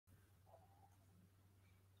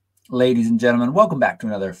Ladies and gentlemen, welcome back to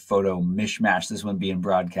another photo mishmash. This one being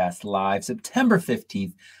broadcast live September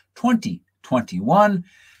 15th, 2021.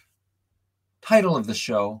 Title of the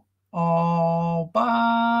show, All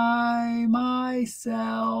by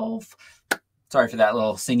Myself. Sorry for that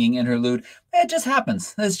little singing interlude. It just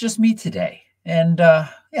happens. It's just me today. And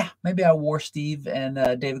yeah, maybe I wore Steve and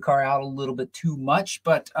David Carr out a little bit too much,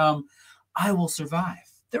 but I will survive.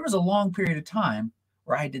 There was a long period of time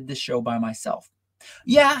where I did this show by myself.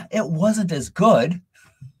 Yeah, it wasn't as good,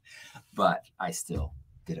 but I still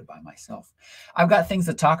did it by myself. I've got things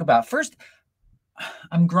to talk about. First,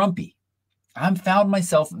 I'm grumpy. I found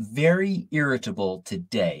myself very irritable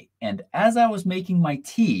today. And as I was making my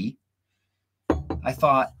tea, I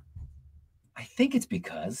thought, I think it's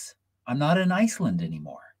because I'm not in Iceland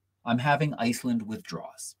anymore. I'm having Iceland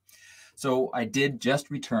withdrawals. So I did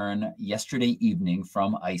just return yesterday evening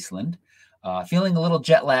from Iceland, feeling a little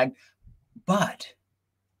jet lagged. But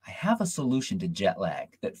I have a solution to jet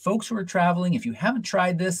lag that folks who are traveling, if you haven't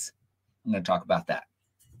tried this, I'm going to talk about that.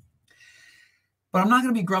 But I'm not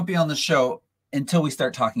going to be grumpy on the show until we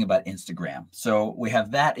start talking about Instagram. So we have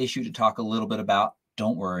that issue to talk a little bit about.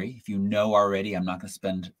 Don't worry. If you know already, I'm not going to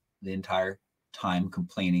spend the entire time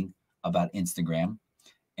complaining about Instagram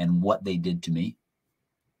and what they did to me.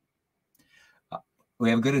 We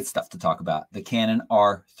have good stuff to talk about. The Canon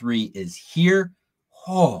R3 is here.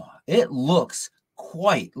 Oh, it looks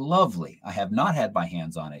quite lovely. I have not had my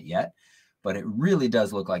hands on it yet, but it really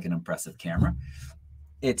does look like an impressive camera.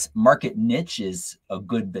 Its market niche is a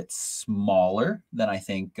good bit smaller than I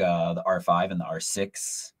think the R5 and the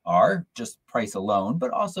R6 are, just price alone, but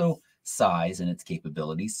also size and its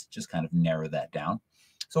capabilities just kind of narrow that down.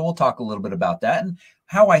 So we'll talk a little bit about that and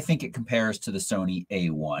how I think it compares to the Sony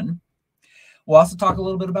A1. We'll also talk a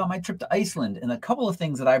little bit about my trip to Iceland and a couple of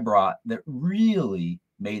things that I brought that really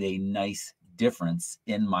made a nice difference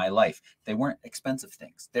in my life. They weren't expensive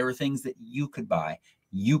things. They were things that you could buy,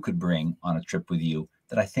 you could bring on a trip with you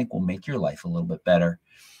that I think will make your life a little bit better.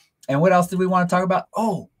 And what else did we want to talk about?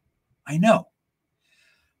 Oh, I know.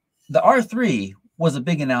 The R3 was a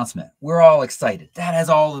big announcement. We're all excited. That has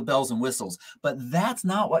all the bells and whistles. But that's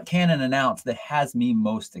not what Canon announced that has me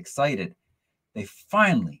most excited. They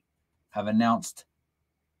finally have announced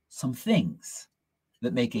some things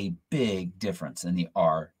that make a big difference in the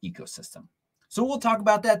R ecosystem. So we'll talk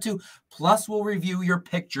about that too. Plus, we'll review your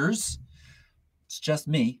pictures. It's just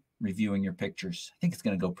me reviewing your pictures. I think it's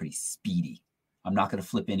going to go pretty speedy. I'm not going to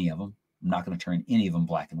flip any of them. I'm not going to turn any of them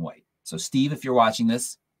black and white. So Steve, if you're watching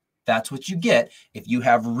this, that's what you get if you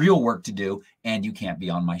have real work to do and you can't be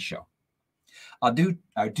on my show. I do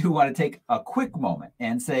want to take a quick moment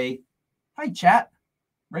and say, hi, chat.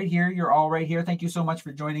 Right here. You're all right here. Thank you so much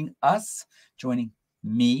for joining us, joining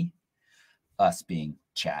me, us being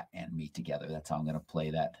chat and me together. That's how I'm going to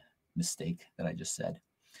play that mistake that I just said.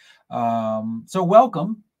 So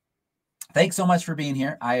welcome. Thanks so much for being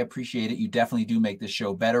here. I appreciate it. You definitely do make this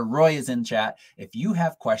show better. Roy is in chat. If you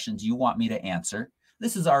have questions you want me to answer,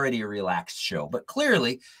 this is already a relaxed show, but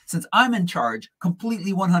clearly, since I'm in charge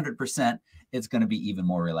completely 100%, it's going to be even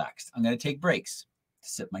more relaxed. I'm going to take breaks to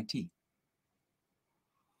sip my tea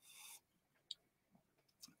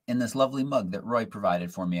in this lovely mug that Roy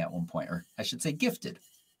provided for me at one point, or I should say gifted.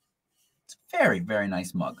 It's a very, very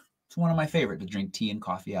nice mug. It's one of my favorite to drink tea and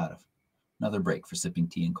coffee out of. Another break for sipping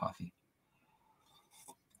tea and coffee.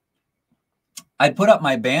 I'd put up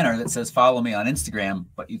my banner that says follow me on Instagram,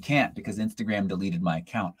 but you can't because Instagram deleted my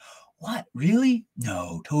account. What? Really?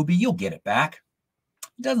 No, Toby, you'll get it back.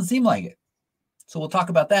 It doesn't seem like it. So we'll talk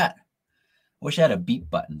about that. I wish I had a beep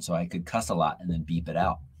button so I could cuss a lot and then beep it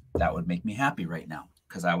out. That would make me happy right now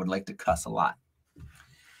because I would like to cuss a lot.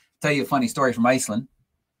 Tell you a funny story from Iceland.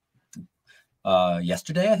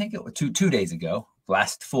 Yesterday, I think it was two days ago,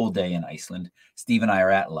 last full day in Iceland, Steve and I are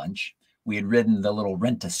at lunch. We had ridden the little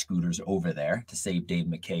rent-a-scooters over there to save Dave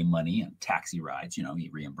McKay money on taxi rides. You know,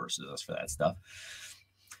 he reimburses us for that stuff.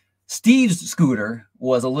 Steve's scooter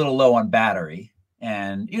was a little low on battery.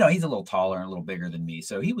 And, you know, he's a little taller and a little bigger than me.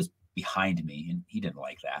 So he was behind me, and he didn't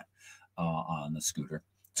like that on the scooter.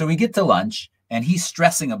 So we get to lunch, and he's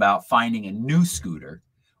stressing about finding a new scooter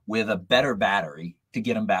with a better battery to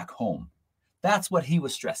get him back home. That's what he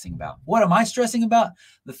was stressing about. What am I stressing about?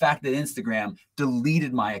 The fact that Instagram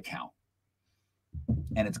deleted my account.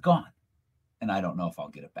 And it's gone. And I don't know if I'll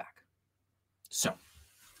get it back. So,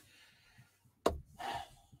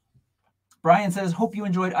 Brian says, hope you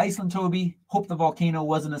enjoyed Iceland, Toby. Hope the volcano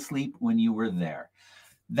wasn't asleep when you were there.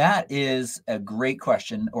 That is a great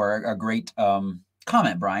question, or a great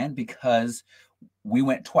comment, Brian, because we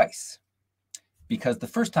went twice. because the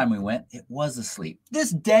first time we went, it was asleep. This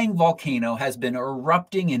dang volcano has been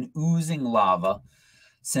erupting and oozing lava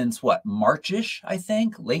since what, March-ish, I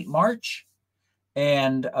think, late March.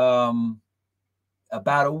 And about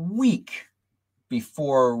a week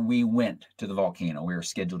before we went to the volcano, we were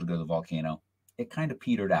scheduled to go to the volcano, it kind of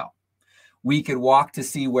petered out. We could walk to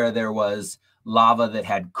see where there was lava that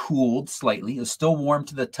had cooled slightly. It was still warm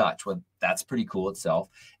to the touch. Well, that's pretty cool itself.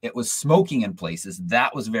 It was smoking in places.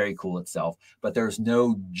 That was very cool itself. But there's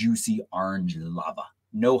no juicy orange lava,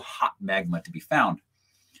 no hot magma to be found.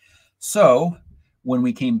 So when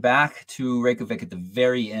we came back to Reykjavik at the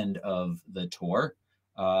very end of the tour,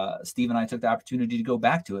 Steve and I took the opportunity to go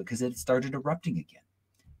back to it because it started erupting again.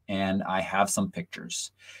 And I have some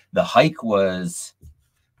pictures. The hike was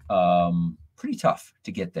pretty tough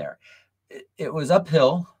to get there. It was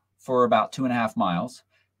uphill for about 2.5 miles,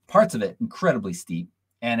 parts of it incredibly steep,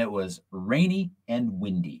 and it was rainy and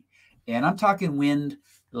windy. And I'm talking wind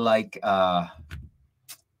like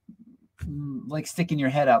sticking your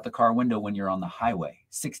head out the car window when you're on the highway,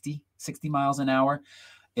 60 miles an hour.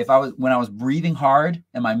 When I was breathing hard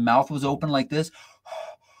and my mouth was open like this,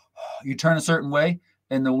 you turn a certain way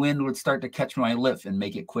and the wind would start to catch my lip and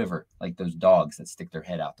make it quiver like those dogs that stick their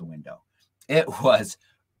head out the window. It was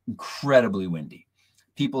incredibly windy.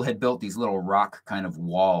 People had built these little rock kind of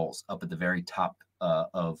walls up at the very top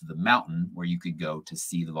of the mountain where you could go to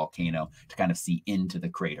see the volcano, to kind of see into the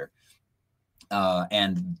crater.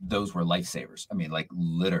 And those were lifesavers. I mean, like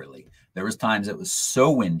literally, there was times it was so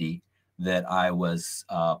windy that I was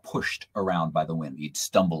pushed around by the wind. You'd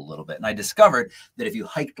stumble a little bit. And I discovered that if you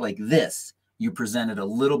hiked like this, you presented a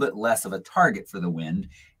little bit less of a target for the wind,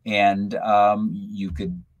 and you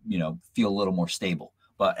could, feel a little more stable.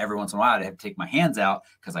 But every once in a while, I'd have to take my hands out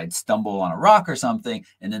because I'd stumble on a rock or something,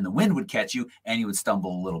 and then the wind would catch you, and you would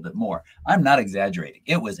stumble a little bit more. I'm not exaggerating.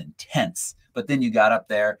 It was intense. But then you got up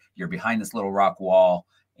there, you're behind this little rock wall,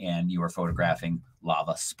 and you were photographing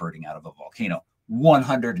lava spurting out of a volcano.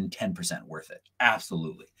 110% worth it.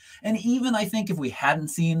 Absolutely. And even I think if we hadn't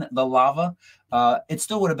seen the lava, it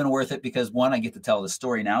still would have been worth it because one, I get to tell the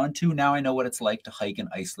story now, and two, now I know what it's like to hike in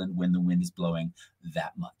Iceland when the wind is blowing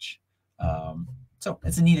that much. So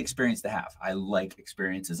it's a neat experience to have. I like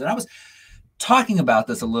experiences. And I was talking about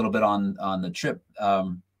this a little bit on the trip.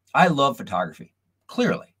 I love photography.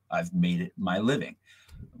 Clearly, I've made it my living.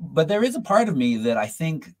 But there is a part of me that I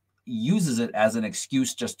think uses it as an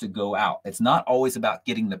excuse just to go out. It's not always about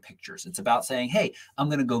getting the pictures. It's about saying, hey, I'm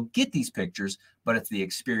going to go get these pictures, but it's the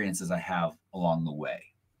experiences I have along the way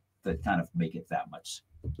that kind of make it that much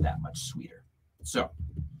sweeter. So,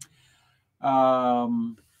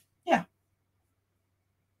 yeah.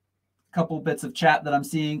 A couple bits of chat that I'm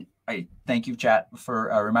seeing. I thank you, chat,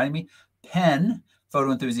 for reminding me. PEN,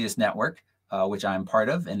 Photo Enthusiast Network, which I'm part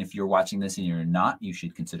of. And if you're watching this and you're not, you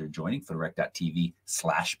should consider joining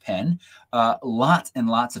photorec.tv/PEN. Lots and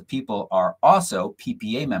lots of people are also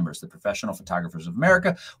PPA members, the Professional Photographers of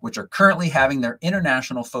America, which are currently having their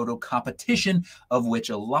international photo competition, of which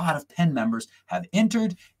a lot of PEN members have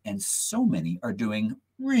entered, and so many are doing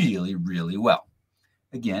really, really well.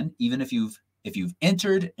 Again, even if you've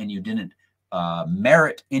entered and you didn't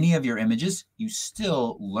merit any of your images, you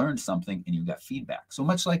still learned something and you got feedback. So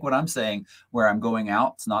much like what I'm saying, where I'm going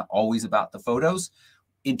out, it's not always about the photos.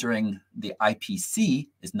 Entering the IPC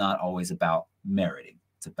is not always about meriting.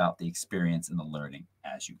 It's about the experience and the learning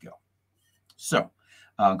as you go. So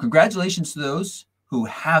congratulations to those who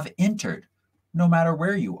have entered, no matter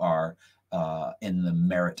where you are in the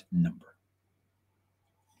merit number.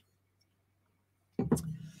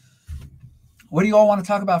 What do you all want to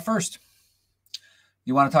talk about first?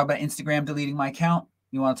 You want to talk about Instagram deleting my account?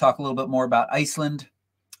 You want to talk a little bit more about Iceland?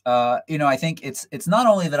 I think it's not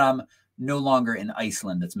only that I'm no longer in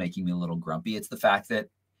Iceland that's making me a little grumpy. It's the fact that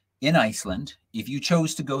in Iceland, if you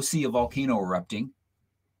chose to go see a volcano erupting,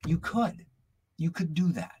 you could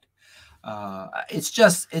do that. It's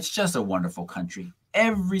just a wonderful country.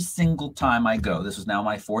 Every single time I go, this was now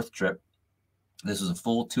my 4th trip. This was a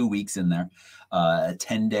full 2 weeks in there, a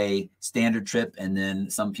 10-day standard trip. And then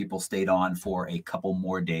some people stayed on for a couple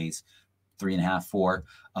more days, 3.5, 4,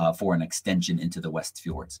 for an extension into the West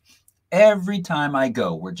Fjords. Every time I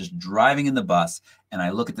go, we're just driving in the bus and I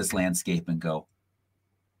look at this landscape and go,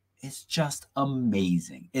 it's just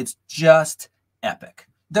amazing. It's just epic.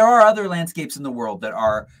 There are other landscapes in the world that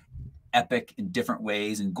are epic in different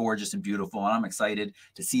ways and gorgeous and beautiful, and I'm excited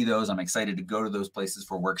to see those. I'm excited to go to those places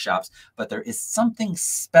for workshops, but there is something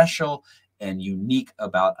special and unique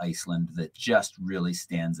about Iceland that just really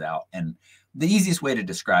stands out. And the easiest way to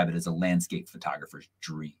describe it is a landscape photographer's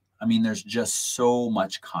dream. I mean, there's just so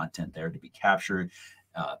much content there to be captured.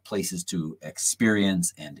 places to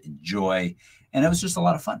experience and enjoy. And it was just a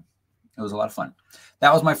lot of fun. It was a lot of fun.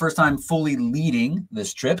 That was my first time fully leading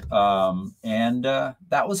this trip. And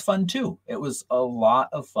that was fun too. It was a lot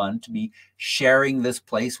of fun to be sharing this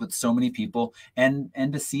place with so many people and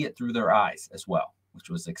to see it through their eyes as well, which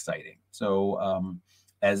was exciting. So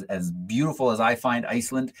as beautiful as I find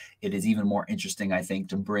Iceland, it is even more interesting, I think,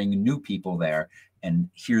 to bring new people there and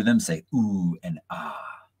hear them say, ooh and ah.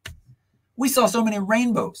 We saw so many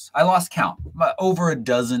rainbows. I lost count, over a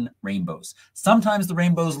dozen rainbows. Sometimes the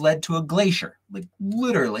rainbows led to a glacier, like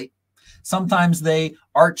literally. Sometimes they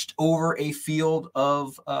arched over a field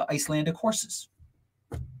of Icelandic horses.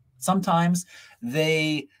 Sometimes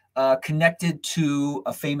they connected to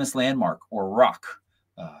a famous landmark or rock.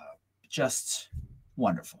 Just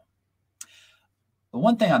wonderful. The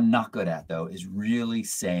one thing I'm not good at, though, is really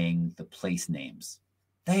saying the place names.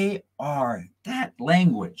 They are, that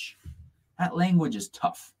language is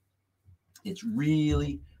tough. It's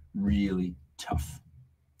really, really tough.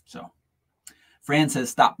 So Fran says,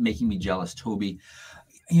 stop making me jealous, Toby.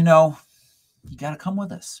 You know, you got to come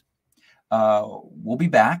with us. We'll be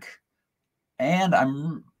back. And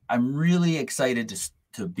I'm really excited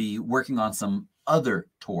to be working on some other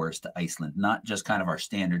tours to Iceland, not just kind of our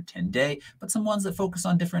standard 10-day, but some ones that focus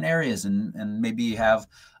on different areas and maybe have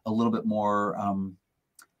a little bit more, I don't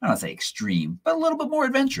want to say extreme, but a little bit more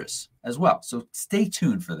adventurous as well. So stay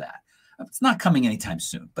tuned for that. It's not coming anytime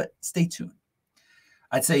soon, but stay tuned.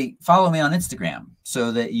 I'd say follow me on Instagram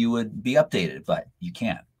so that you would be updated, but you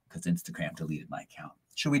can't because Instagram deleted my account.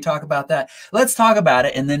 Should we talk about that? Let's talk about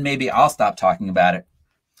it, and then maybe I'll stop talking about it.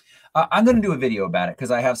 I'm going to do a video about it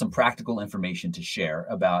because I have some practical information to share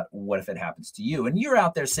about what if it happens to you. And you're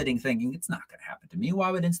out there sitting thinking, it's not going to happen to me. Why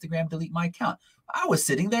would Instagram delete my account? I was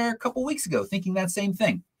sitting there a couple weeks ago thinking that same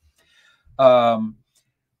thing.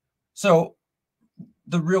 So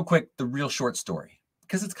the real short story,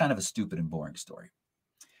 because it's kind of a stupid and boring story.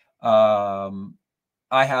 I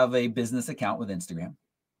have a business account with Instagram.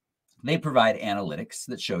 They provide analytics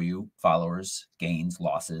that show you followers, gains,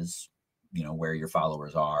 losses, you know, where your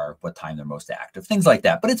followers are, what time they're most active, things like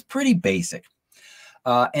that. But it's pretty basic.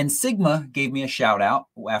 And Sigma gave me a shout out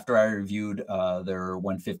after I reviewed their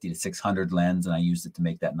 150 to 600 lens, and I used it to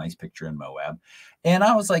make that nice picture in Moab. And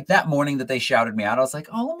I was like, that morning that they shouted me out, I was like,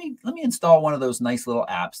 oh, let me install one of those nice little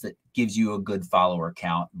apps that gives you a good follower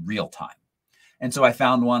count real time. And so I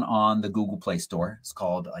found one on the Google Play Store. It's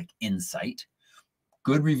called like Insight.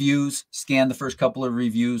 Good reviews. Scanned the first couple of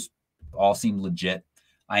reviews. All seemed legit.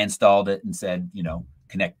 I installed it and said, you know,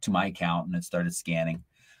 connect to my account, and it started scanning.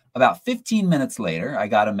 About 15 minutes later, I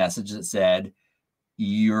got a message that said,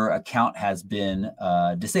 your account has been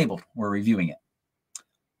disabled. We're reviewing it.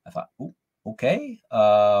 I thought, oh, okay.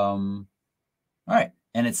 All right.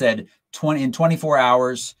 And it said in 24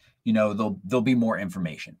 hours, you know, there'll be more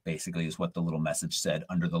information, basically, is what the little message said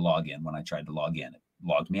under the login. When I tried to log in, it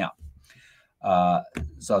logged me out.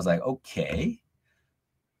 So I was like, okay.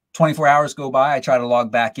 24 hours go by, I try to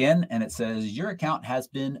log back in, and it says, your account has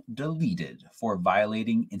been deleted for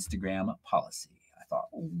violating Instagram policy. I thought,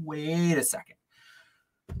 wait a second.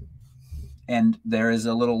 And there is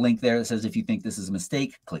a little link there that says, if you think this is a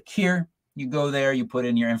mistake, click here. You go there, you put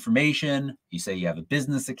in your information, you say you have a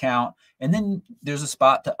business account, and then there's a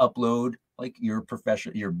spot to upload like your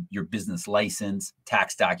professional, your business license,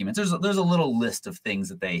 tax documents. There's a little list of things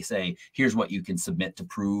that they say, here's what you can submit to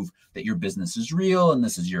prove that your business is real and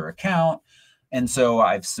this is your account. And so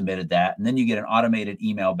I've submitted that. And then you get an automated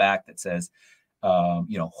email back that says,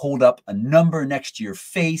 you know, hold up a number next to your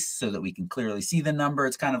face so that we can clearly see the number.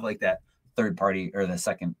 It's kind of like that third party or the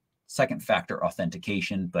second factor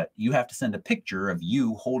authentication, but you have to send a picture of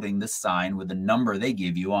you holding this sign with the number they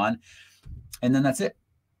give you on. And then that's it.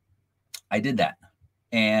 I did that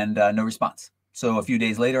and no response. So a few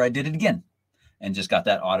days later, I did it again and just got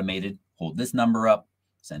that automated, hold this number up,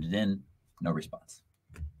 send it in, no response.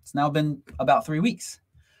 It's now been about 3 weeks.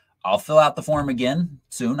 I'll fill out the form again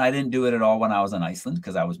soon. I didn't do it at all when I was in Iceland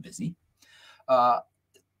because I was busy.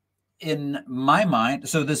 In my mind,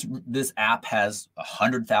 so this app has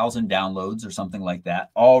 100,000 downloads or something like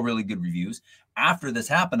that, all really good reviews. After this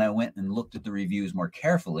happened, I went and looked at the reviews more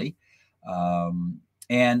carefully.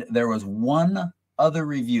 And there was one other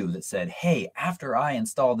review that said, hey, after I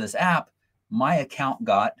installed this app, my account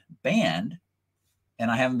got banned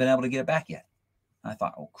and I haven't been able to get it back yet. And I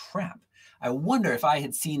thought, oh, crap. I wonder if I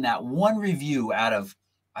had seen that one review out of,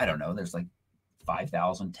 I don't know, there's like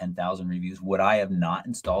 5,000, 10,000 reviews. Would I have not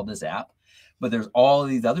installed this app? But there's all of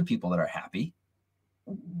these other people that are happy.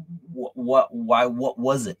 What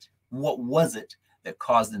was it? What was it that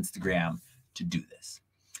caused Instagram to do this?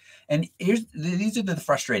 And these are the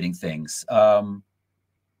frustrating things.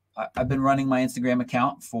 I've been running my Instagram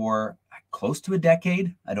account for close to a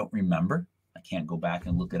decade. I don't remember. I can't go back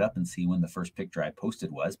and look it up and see when the first picture I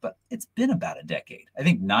posted was, but it's been about a decade. I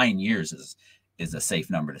think 9 years is a safe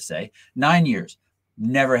number to say. 9 years.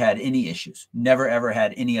 Never had any issues. Never, ever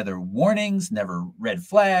had any other warnings, never red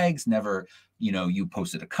flags, never, you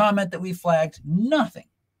posted a comment that we flagged, nothing.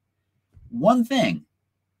 One thing,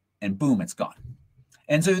 and boom, it's gone.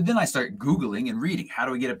 And so then I start Googling and reading, how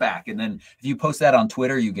do we get it back? And then if you post that on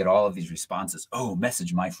Twitter, you get all of these responses. Oh,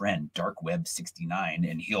 message my friend, DarkWeb69,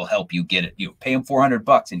 and he'll help you get it. You pay him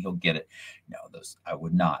 $400 and he'll get it. No, I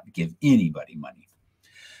would not give anybody money.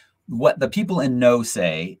 What the people in know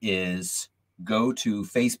say is go to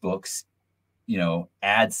Facebook's,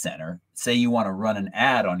 ad center. Say you want to run an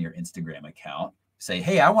ad on your Instagram account. Say,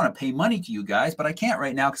 hey, I want to pay money to you guys, but I can't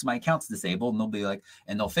right now because my account's disabled. And they'll be like,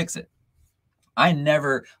 and they'll fix it. I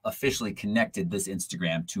never officially connected this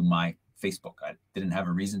Instagram to my Facebook. I didn't have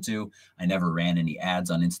a reason to. I never ran any ads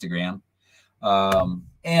on Instagram.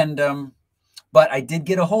 But I did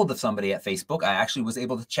get a hold of somebody at Facebook. I actually was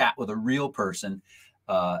able to chat with a real person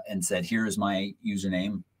and said, here is my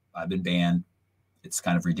username. I've been banned. It's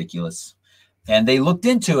kind of ridiculous. And they looked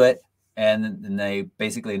into it and they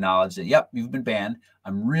basically acknowledged that, yep, you've been banned.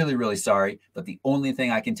 I'm really, really sorry. But the only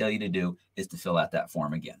thing I can tell you to do is to fill out that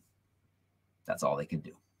form again. That's all they could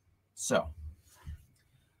do. So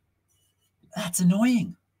that's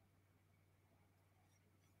annoying.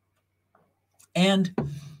 And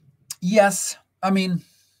yes, I mean,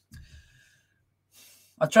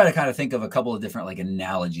 I'll try to kind of think of a couple of different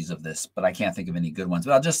analogies of this, but I can't think of any good ones.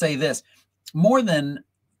 But I'll just say this. More than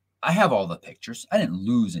I have all the pictures. I didn't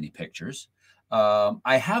lose any pictures.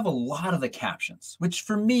 I have a lot of the captions, which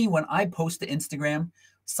for me, when I post to Instagram,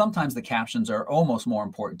 sometimes the captions are almost more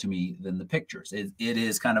important to me than the pictures. It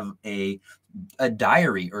is kind of a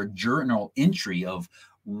diary or journal entry of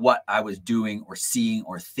what I was doing or seeing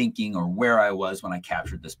or thinking or where I was when I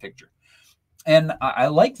captured this picture. And I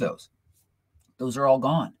like those. Those are all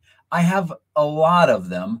gone. I have a lot of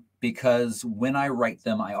them because when I write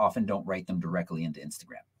them, I often don't write them directly into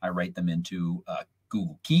Instagram. I write them into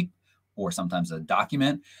Google Keep or sometimes a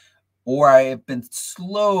document. Or I have been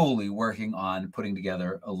slowly working on putting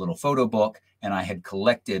together a little photo book, and I had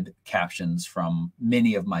collected captions from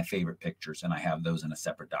many of my favorite pictures, and I have those in a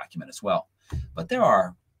separate document as well. But there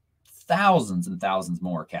are thousands and thousands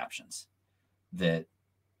more captions that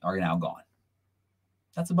are now gone.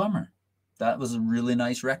 That's a bummer. That was a really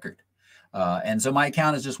nice record. And so my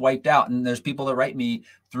account is just wiped out, and there's people that write me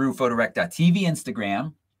through photorec.tv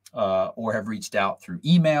Instagram, or have reached out through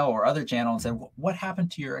email or other channel and said, what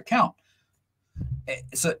happened to your account?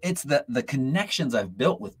 So it's the connections I've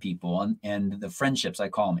built with people and the friendships. I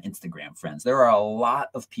call them Instagram friends. There are a lot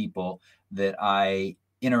of people that I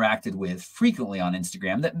interacted with frequently on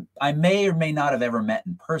Instagram that I may or may not have ever met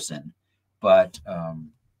in person, but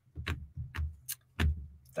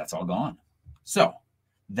that's all gone. So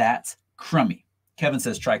that's crummy. Kevin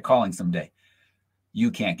says, try calling someday.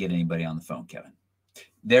 You can't get anybody on the phone, Kevin.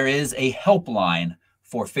 There is a helpline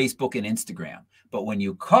for Facebook and Instagram, but when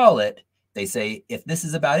you call it, they say, if this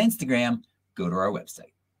is about Instagram, go to our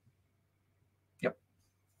website. Yep.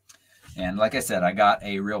 And like I said, I got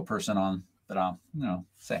a real person on that I'll,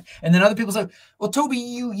 say. And then other people say, well, Toby,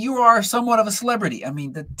 you are somewhat of a celebrity. I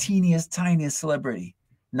mean, the teeniest, tiniest celebrity.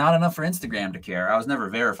 Not enough for Instagram to care. I was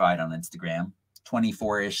never verified on Instagram.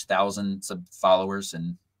 24-ish thousand followers,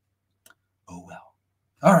 and oh well.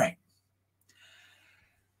 All right.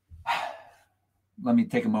 Let me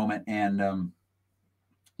take a moment and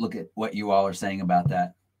look at what you all are saying about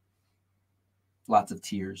that. Lots of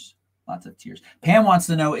tears. Lots of tears. Pam wants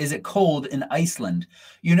to know, is it cold in Iceland?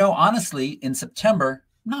 Honestly, in September,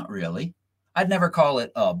 not really. I'd never call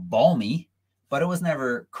it balmy, but it was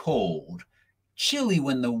never cold. Chilly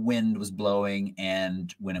when the wind was blowing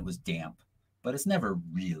and when it was damp, but it's never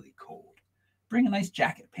really cold. Bring a nice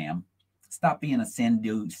jacket, Pam. Stop being a San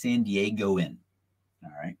Diegoan.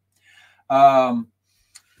 All right.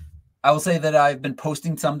 I will say that I've been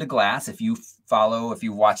posting some to Glass. If you've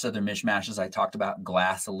watched other Mish Mashes, I talked about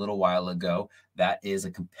Glass a little while ago. That is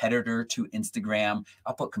a competitor to Instagram.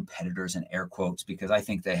 I'll put competitors in air quotes because I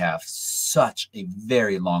think they have such a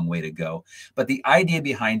very long way to go. But the idea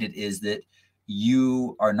behind it is that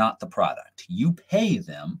you are not the product. You pay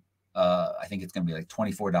them. I think it's going to be like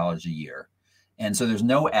 $24 a year. And so there's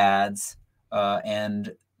no ads.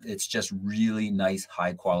 And it's just really nice,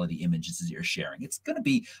 high quality images that you're sharing. It's going to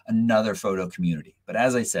be another photo community. But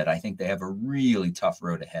as I said, I think they have a really tough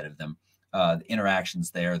road ahead of them. The interactions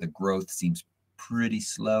there, the growth seems pretty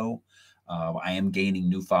slow. I am gaining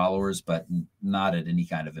new followers, but not at any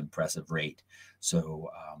kind of impressive rate. So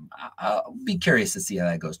I'll be curious to see how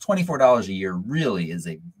that goes. $24 a year really is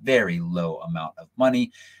a very low amount of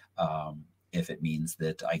money. If it means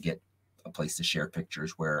that I get a place to share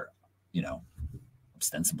pictures where, you know,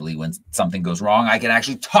 ostensibly when something goes wrong, I can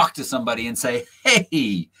actually talk to somebody and say,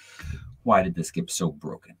 hey, why did this get so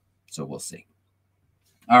broken? So we'll see.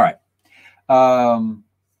 All right.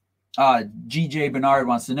 GJ Bernard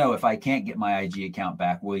wants to know, if I can't get my IG account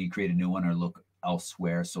back, will you create a new one or look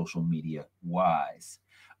elsewhere social media wise?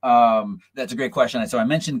 That's a great question. So I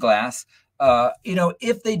mentioned Glass. You know,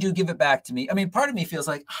 if they do give it back to me, I mean, part of me feels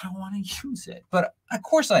like I don't want to use it, but of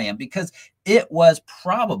course I am, because it was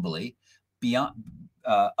probably beyond,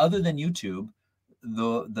 other than YouTube,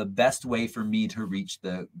 the best way for me to reach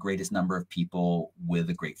the greatest number of people with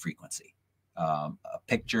a great frequency. A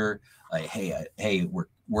picture, like, hey, we're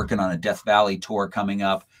working on a Death Valley tour coming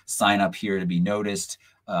up. Sign up here to be noticed.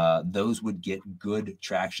 Those would get good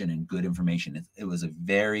traction and good information. It was a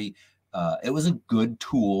very, it was a good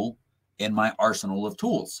tool in my arsenal of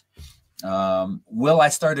tools. Will I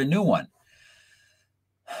start a new one?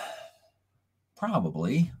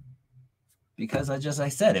 Probably, because I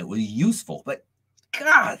said it was useful, but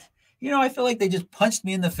God, you know, I feel like they just punched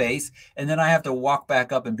me in the face, and then I have to walk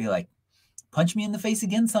back up and be like, punch me in the face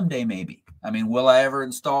again someday, maybe. I mean, will I ever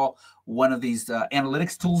install one of these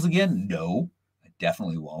analytics tools again? No, I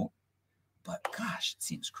definitely won't. But gosh, it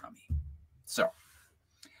seems crummy. So,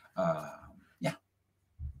 yeah,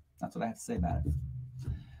 that's what I have to say about it.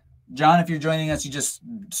 John, if you're joining us, you just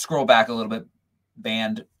scroll back a little bit.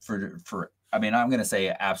 Banned for I mean, I'm going to say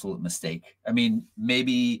absolute mistake. I mean,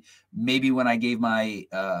 maybe when I gave my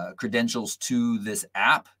credentials to this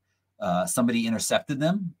app, somebody intercepted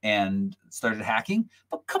them and started hacking.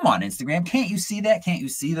 But come on, Instagram, can't you see that? Can't you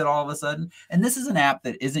see that all of a sudden? And this is an app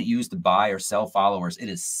that isn't used to buy or sell followers. It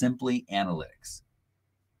is simply analytics.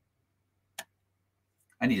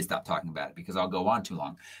 I need to stop talking about it because I'll go on too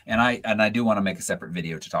long. And I do want to make a separate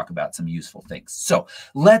video to talk about some useful things. So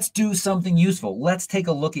let's do something useful. Let's take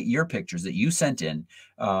a look at your pictures that you sent in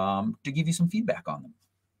to give you some feedback on them.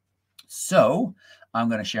 So I'm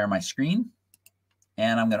going to share my screen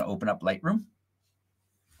and I'm going to open up Lightroom,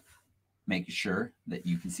 making sure that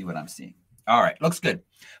you can see what I'm seeing. All right, looks good.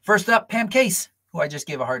 First up, Pam Case, who I just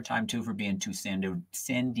gave a hard time to for being too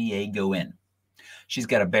San Diego in. She's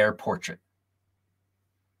got a bear portrait.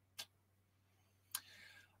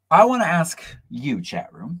 I want to ask you,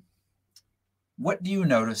 chat room, what do you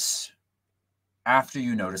notice after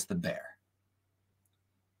you notice the bear?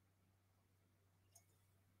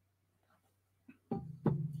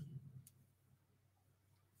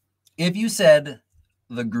 If you said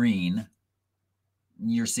the green,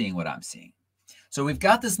 you're seeing what I'm seeing. So we've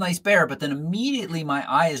got this nice bear, but then immediately my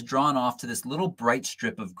eye is drawn off to this little bright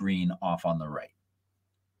strip of green off on the right.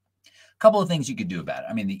 A couple of things you could do about it.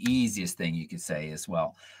 I mean, the easiest thing you could say is,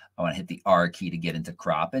 well, I want to hit the R key to get into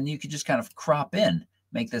crop, and you could just kind of crop in,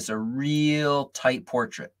 make this a real tight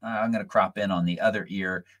portrait. I'm going to crop in on the other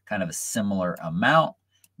ear, kind of a similar amount,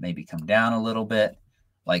 maybe come down a little bit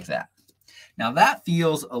like that. Now that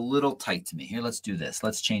feels a little tight to me. Here, let's do this.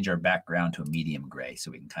 Let's change our background to a medium gray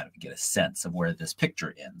so we can kind of get a sense of where this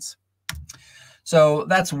picture ends. So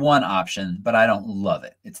that's one option, but I don't love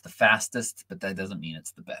it. It's the fastest, but that doesn't mean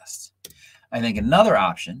it's the best. I think another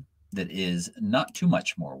option that is not too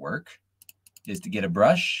much more work is to get a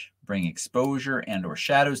brush, bring exposure and or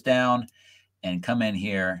shadows down, and come in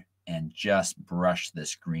here and just brush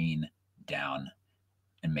this green down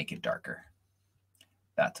and make it darker.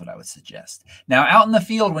 That's what I would suggest. Now, out in the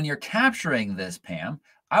field, when you're capturing this, Pam,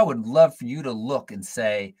 I would love for you to look and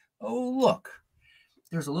say, oh, look,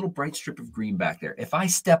 there's a little bright strip of green back there. If I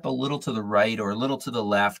step a little to the right or a little to the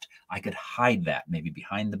left, I could hide that maybe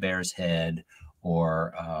behind the bear's head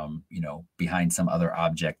or, you know, behind some other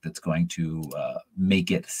object that's going to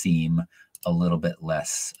make it seem a little bit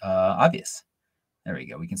less obvious. There we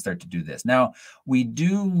go. We can start to do this. Now, we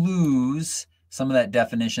do lose some of that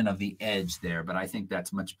definition of the edge there, but I think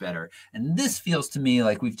that's much better. And this feels to me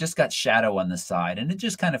like we've just got shadow on the side, and it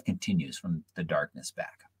just kind of continues from the darkness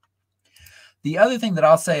back. The other thing that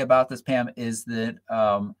I'll say about this, Pam, is that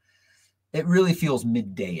it really feels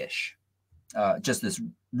midday-ish. Just this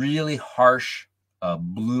really harsh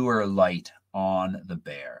bluer light on the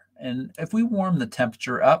bear. And if we warm the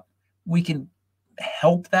temperature up, we can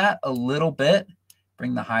help that a little bit,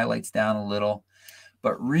 bring the highlights down a little.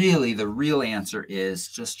 But really, the real answer is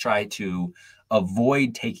just try to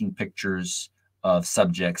avoid taking pictures of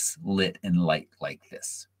subjects lit in light like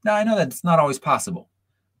this. Now, I know that it's not always possible,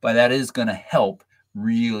 but that is going to help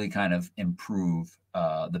really kind of improve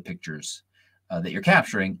the pictures that you're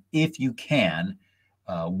capturing if you can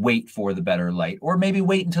wait for the better light, or maybe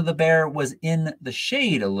wait until the bear was in the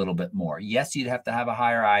shade a little bit more. Yes, you'd have to have a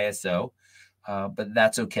higher ISO, but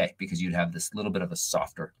that's okay because you'd have this little bit of a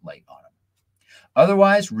softer light on them.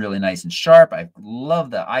 Otherwise, really nice and sharp. I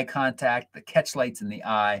love the eye contact, the catch lights in the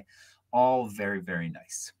eye, all very, very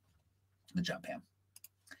nice. Good job, Pam.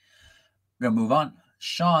 We're going to move on.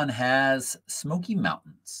 Sean has Smoky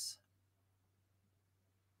Mountains.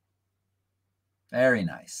 Very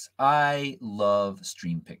nice. I love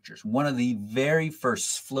stream pictures. One of the very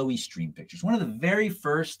first flowy stream pictures, one of the very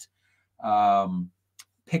first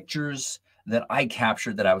pictures that I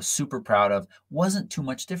captured that I was super proud of wasn't too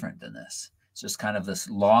much different than this. It's just kind of this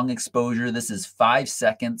long exposure. This is 5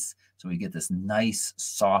 seconds. So we get this nice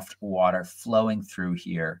soft water flowing through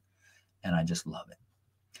here. And I just love it.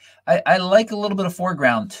 I like a little bit of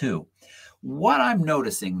foreground too. What I'm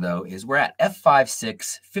noticing, though, is we're at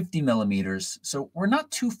f/5.6, 50 millimeters. So we're not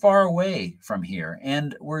too far away from here.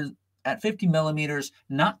 And we're at 50 millimeters,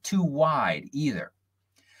 not too wide either.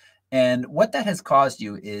 And what that has caused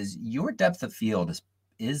you is your depth of field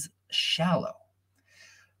is shallow.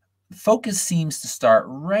 Focus seems to start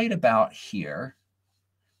right about here,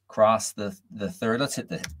 across the third. Let's hit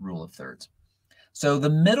the rule of thirds. So the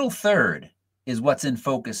middle third is what's in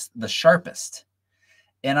focus the sharpest.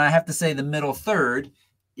 And I have to say the middle third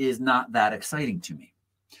is not that exciting to me.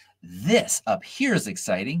 This up here is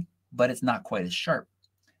exciting, but it's not quite as sharp.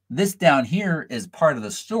 This down here is part of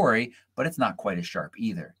the story, but it's not quite as sharp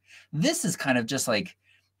either. This is kind of just like,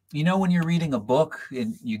 you know, when you're reading a book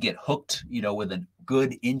and you get hooked, you know, with a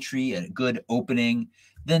good entry, a good opening,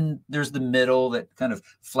 then there's the middle that kind of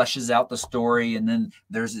fleshes out the story, and then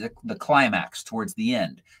there's the climax towards the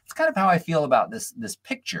end. It's kind of how I feel about this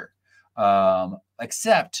picture.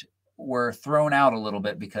 Except we're thrown out a little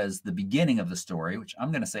bit because the beginning of the story, which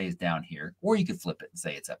I'm going to say is down here, or you could flip it and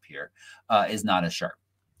say it's up here, is not as sharp.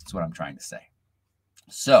 That's what I'm trying to say.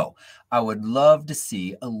 So I would love to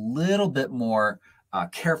see a little bit more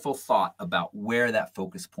careful thought about where that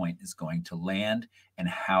focus point is going to land and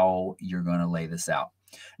how you're going to lay this out.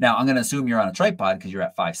 Now, I'm going to assume you're on a tripod because you're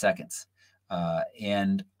at 5 seconds.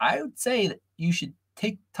 And I would say that you should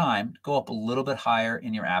take time to go up a little bit higher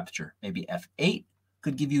in your aperture. Maybe f8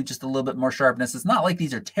 could give you just a little bit more sharpness. It's not like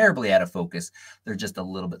these are terribly out of focus. They're just a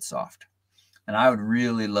little bit soft. And I would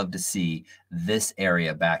really love to see this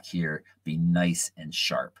area back here be nice and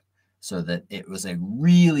sharp so that it was a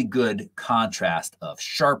really good contrast of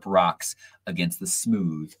sharp rocks against the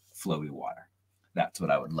smooth, flowy water. That's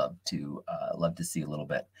what I would love to see a little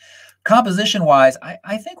bit. Composition-wise,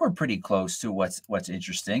 I think we're pretty close to what's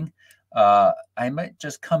interesting. I might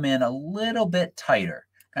just come in a little bit tighter,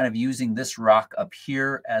 kind of using this rock up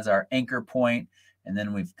here as our anchor point, and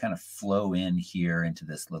then we've kind of flow in here into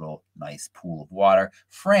this little nice pool of water,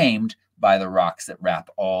 framed by the rocks that wrap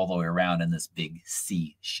all the way around in this big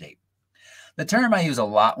C shape. The term I use a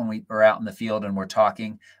lot when we're out in the field and we're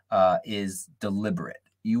talking is deliberate.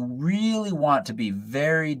 You really want to be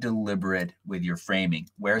very deliberate with your framing,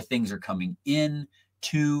 where things are coming in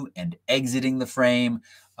to and exiting the frame,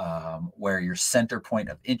 where your center point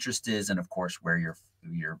of interest is, and of course where your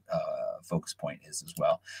focus point is as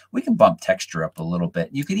well. We can bump texture up a little bit.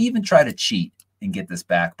 You could even try to cheat and get this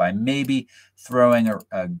back by maybe throwing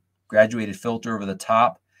a graduated filter over the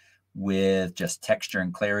top with just texture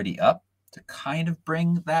and clarity up to kind of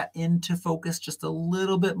bring that into focus just a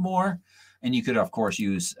little bit more. And you could, of course,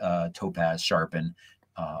 use Topaz Sharpen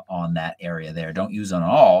on that area there. Don't use it on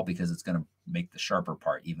all because it's going to make the sharper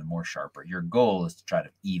part even more sharper. Your goal is to try to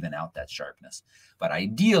even out that sharpness. But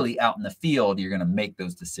ideally, out in the field, you're going to make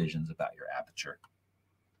those decisions about your aperture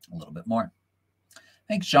a little bit more.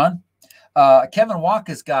 Thanks, Sean. Kevin Walk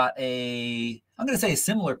has got I'm going to say a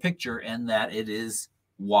similar picture in that it is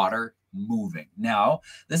water moving. Now,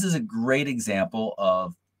 this is a great example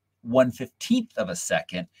of 1/15th of a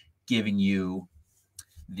second giving you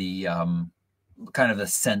the kind of the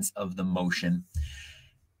sense of the motion.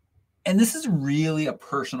 And this is really a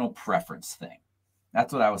personal preference thing.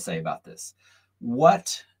 That's what I will say about this.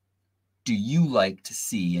 What do you like to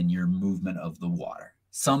see in your movement of the water?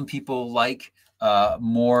 Some people like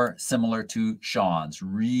more similar to Sean's,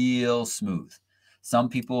 real smooth. Some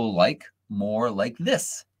people like more like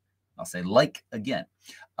this. I'll say like again.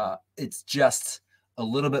 It's just a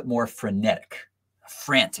little bit more frenetic.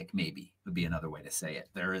 Frantic maybe would be another way to say it.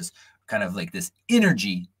 There is kind of like this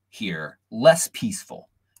energy here, less peaceful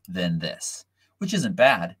than this, which isn't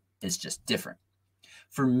bad. It's just different.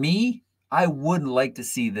 For me, I would like to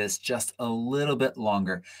see this just a little bit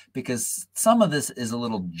longer because some of this is a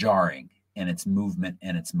little jarring in its movement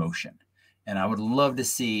and its motion. And I would love to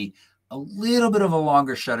see a little bit of a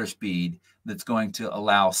longer shutter speed that's going to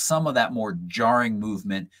allow some of that more jarring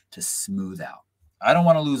movement to smooth out. I don't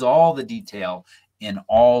want to lose all the detail in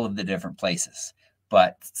all of the different places,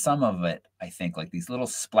 but some of it, I think, like these little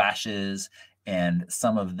splashes and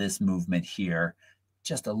some of this movement here,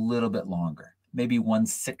 just a little bit longer, maybe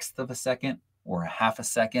 1/6 of a second or a half a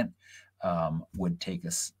second, would take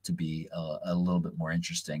us to be a little bit more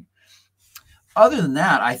interesting. Other than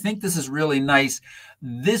that, I think this is really nice.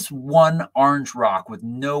 This one orange rock with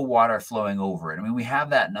no water flowing over it. I mean, we have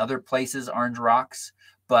that in other places, orange rocks,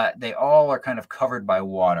 but they all are kind of covered by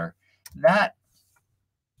water. That,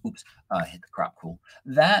 oops, hit the crop tool.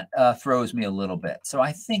 That throws me a little bit. So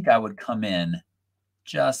I think I would come in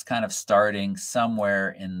just kind of starting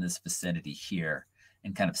somewhere in this vicinity here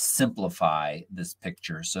and kind of simplify this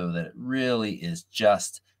picture so that it really is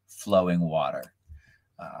just flowing water.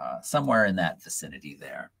 Somewhere in that vicinity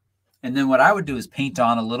there. And then what I would do is paint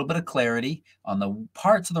on a little bit of clarity on the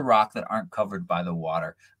parts of the rock that aren't covered by the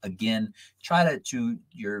water. Again, try to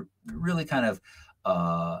you're really kind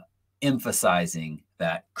of emphasizing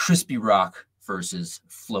that crispy rock versus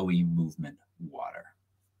flowy movement water.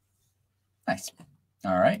 Nice.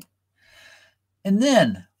 All right. And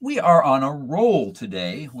then we are on a roll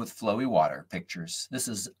today with flowy water pictures. This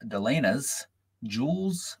is Delena's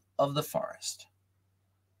Jewels of the Forest.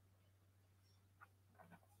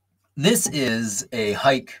 This is a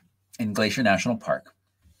hike in Glacier National Park.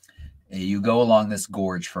 You go along this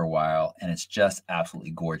gorge for a while, and it's just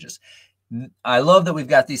absolutely gorgeous. I love that we've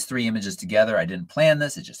got these 3 images together. I didn't plan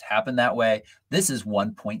this. It just happened that way. This is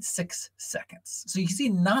 1.6 seconds. So you can see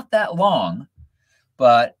not that long,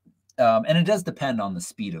 but, and it does depend on the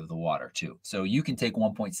speed of the water too. So you can take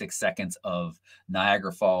 1.6 seconds of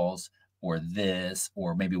Niagara Falls or this,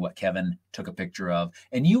 or maybe what Kevin took a picture of,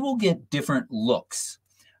 and you will get different looks.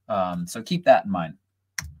 So keep that in mind.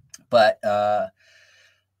 But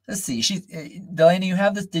let's see. Delaney, you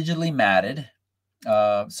have this digitally matted.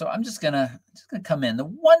 So I'm just gonna come in. The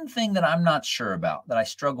one thing that I'm not sure about, that I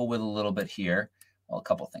struggle with a little bit here, well, a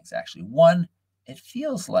couple of things actually. One, it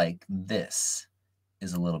feels like this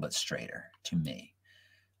is a little bit straighter to me.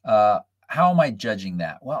 How am I judging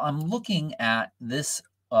that? Well, I'm looking at this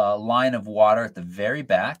line of water at the very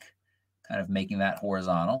back, kind of making that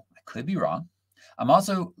horizontal. I could be wrong. I'm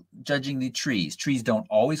also judging the trees. Trees don't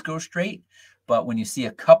always go straight, but when you see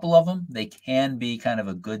a couple of them, they can be kind of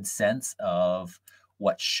a good sense of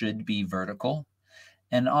what should be vertical.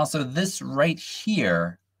 And also this right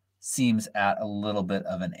here seems at a little bit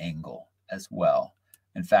of an angle as well.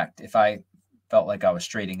 In fact, if I felt like I was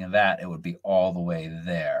straightening that, it would be all the way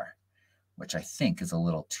there, which I think is a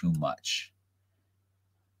little too much.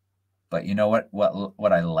 But you know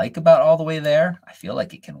what I like about all the way there, I feel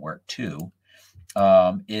like it can work too,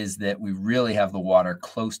 is that we really have the water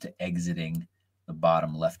close to exiting the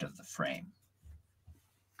bottom left of the frame.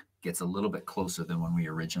 Gets a little bit closer than when we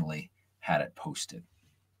originally had it posted.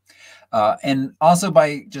 And also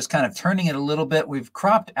by just kind of turning it a little bit, we've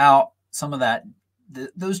cropped out some of that.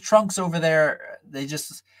 Those trunks over there, they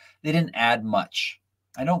didn't add much.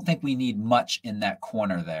 I don't think we need much in that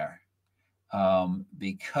corner there,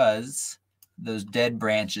 because those dead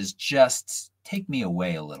branches just take me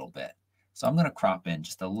away a little bit. So I'm going to crop in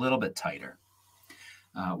just a little bit tighter.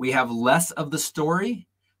 We have less of the story,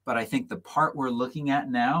 but I think the part we're looking at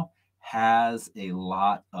now has a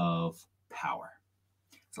lot of power.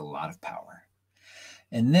 It's a lot of power.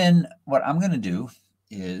 And then what I'm going to do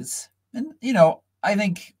is, and you know, I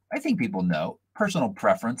think people know personal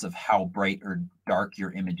preference of how bright or dark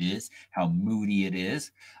your image is, how moody it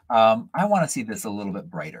is. I want to see this a little bit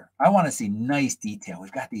brighter. I want to see nice detail.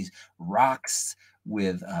 We've got these rocks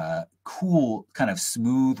with cool, kind of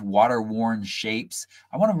smooth, water-worn shapes.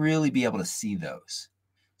 I want to really be able to see those.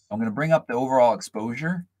 I'm going to bring up the overall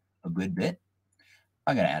exposure a good bit.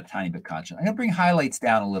 I'm going to add a tiny bit of contrast. I'm going to bring highlights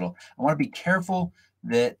down a little. I want to be careful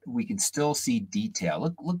that we can still see detail.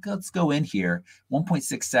 Look, let's go in here,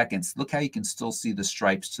 1.6 seconds. Look how you can still see the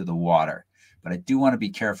stripes to the water. But I do want to be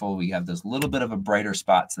careful. We have those little bit of a brighter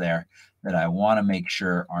spots there that I want to make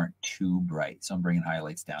sure aren't too bright. So I'm bringing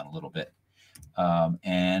highlights down a little bit.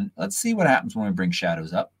 And let's see what happens when we bring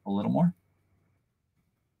shadows up a little more.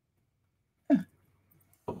 A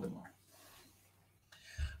little bit more.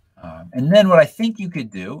 And then what I think you could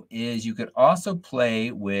do is you could also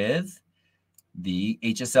play with the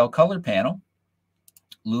HSL color panel,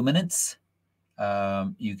 luminance.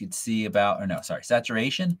 You could see about, or no, sorry,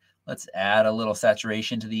 saturation. Let's add a little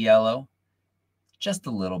saturation to the yellow, just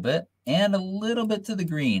a little bit, and a little bit to the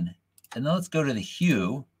green. And then let's go to the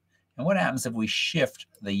hue. And what happens if we shift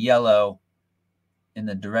the yellow in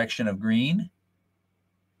the direction of green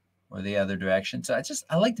or the other direction. So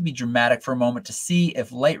I like to be dramatic for a moment to see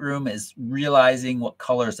if Lightroom is realizing what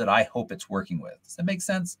colors that I hope it's working with. Does that make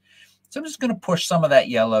sense? So I'm just going to push some of that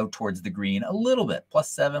yellow towards the green a little bit,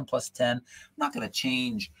 +7, +10. I'm not going to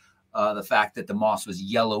change the fact that the moss was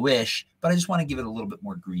yellowish, but I just want to give it a little bit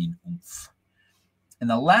more green oomph. And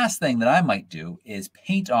the last thing that I might do is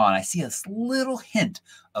paint on. I see a little hint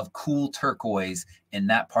of cool turquoise in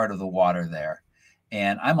that part of the water there.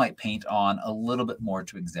 And I might paint on a little bit more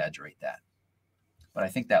to exaggerate that. But I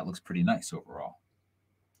think that looks pretty nice overall.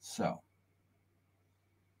 So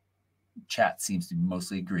chat seems to be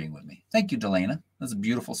mostly agreeing with me. Thank you, Delana. That's a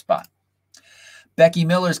beautiful spot. Becky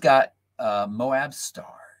Miller's got Moab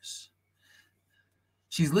stars.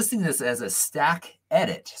 She's listing this as a stack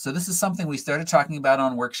edit. So this is something we started talking about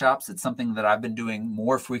on workshops. It's something that I've been doing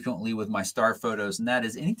more frequently with my star photos. And that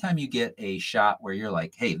is anytime you get a shot where you're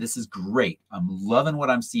like, hey, this is great. I'm loving what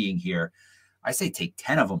I'm seeing here. I say take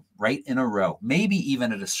 10 of them right in a row, maybe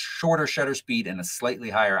even at a shorter shutter speed and a slightly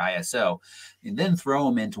higher ISO, and then throw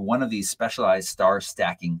them into one of these specialized star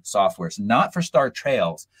stacking softwares, not for star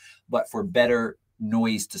trails, but for better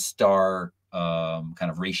noise to star kind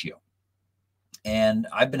of ratio. And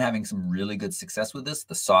I've been having some really good success with this.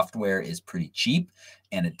 The software is pretty cheap,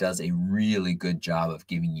 and it does a really good job of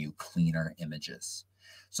giving you cleaner images.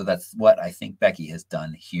 So that's what I think Becky has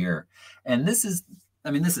done here. And this is, I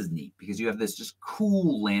mean, this is neat because you have this just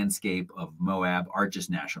cool landscape of Moab. Arches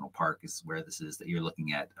National Park is where this is that you're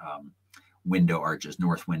looking at window arches,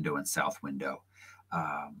 north window and south window.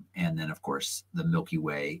 And then, of course, the Milky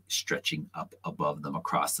Way stretching up above them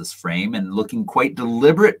across this frame and looking quite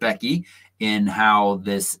deliberate, Becky, in how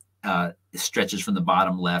this stretches from the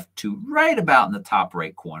bottom left to right about in the top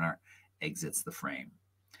right corner, exits the frame.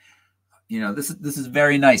 You know, this is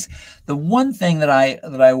very nice. The one thing that I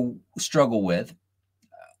struggle with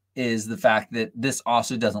is the fact that this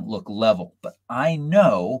also doesn't look level, but I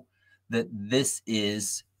know that this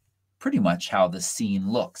is pretty much how the scene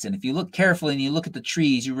looks. And if you look carefully and you look at the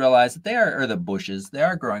trees, you realize that they are, or the bushes, they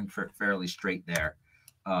are growing fairly straight there.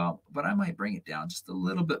 But I might bring it down just a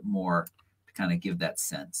little bit more to kind of give that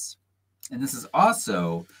sense. And this is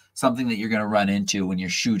also something that you're going to run into when you're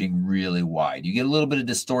shooting really wide. You get a little bit of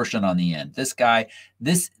distortion on the end. This guy,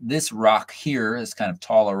 this rock here, this kind of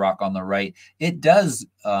taller rock on the right, it is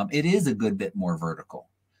a good bit more vertical.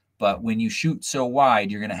 But when you shoot so wide,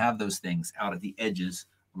 you're going to have those things out at the edges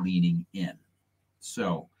leaning in.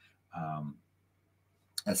 So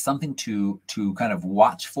that's something to kind of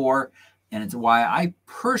watch for. And it's why I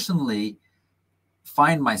personally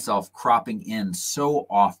find myself cropping in so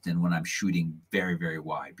often when I'm shooting very, very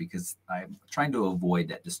wide, because I'm trying to avoid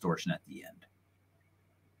that distortion at the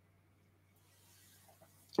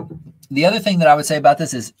end. The other thing that I would say about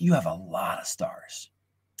this is you have a lot of stars.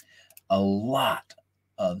 A lot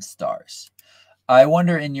of stars. I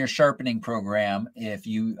wonder in your sharpening program if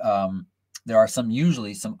you, there are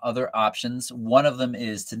usually some other options. One of them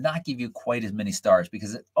is to not give you quite as many stars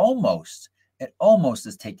because it almost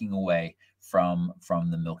is taking away from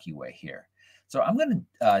the Milky Way here. So I'm going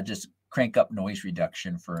to just crank up noise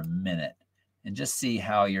reduction for a minute and just see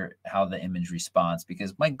how the image responds,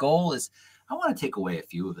 because my goal is I want to take away a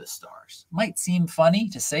few of the stars. Might seem funny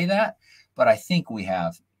to say that, but I think we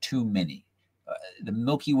have too many. The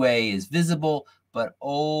Milky Way is visible, but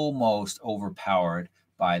almost overpowered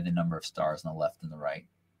by the number of stars on the left and the right.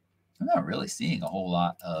 I'm not really seeing a whole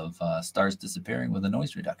lot of stars disappearing with a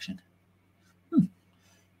noise reduction.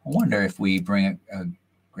 I wonder if we bring a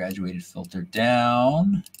graduated filter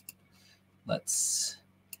down. Let's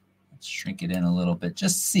shrink it in a little bit.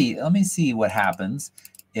 Let me see what happens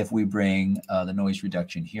if we bring the noise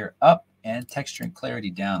reduction here up and texture and clarity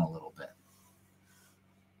down a little bit.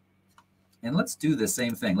 And let's do the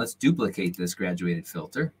same thing. Let's duplicate this graduated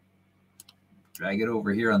filter. Drag it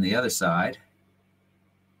over here on the other side.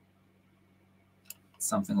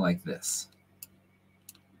 Something like this.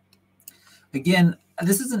 Again,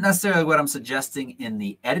 this isn't necessarily what I'm suggesting in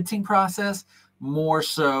the editing process, more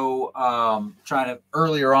so trying to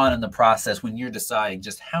earlier on in the process when you're deciding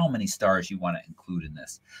just how many stars you want to include in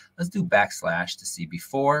this. Let's do backslash to see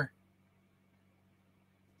before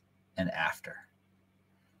and after.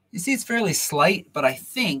 You see it's fairly slight, but I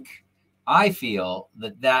feel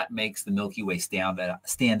that makes the Milky Way stand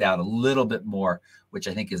out a little bit more, which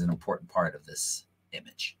I think is an important part of this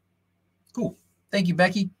image. Cool. Thank you,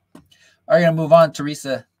 Becky. All right, going to move on.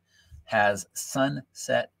 Teresa has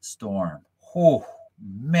Sunset Storm. Oh,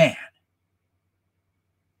 man.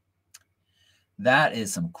 That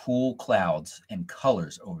is some cool clouds and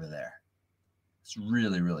colors over there. It's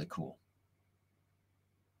really, really cool.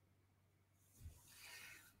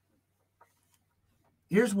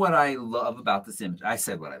 here's what I love about this image. I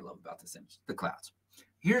said what I love about this image, the clouds.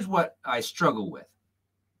 Here's what I struggle with.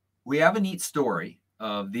 We have a neat story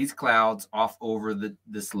of these clouds off over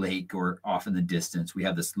this lake or off in the distance. We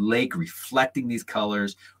have this lake reflecting these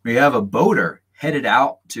colors. We have a boater headed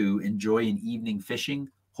out to enjoy an evening fishing,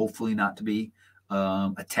 hopefully not to be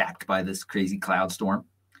attacked by this crazy cloud storm.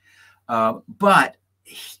 But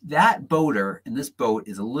that boater and this boat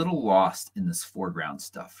is a little lost in this foreground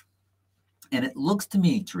stuff. And it looks to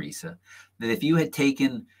me, Teresa, that if you had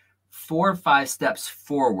taken 4 or 5 steps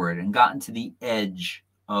forward and gotten to the edge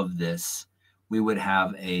of this, we would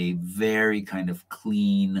have a very kind of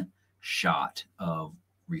clean shot of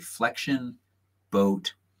reflection,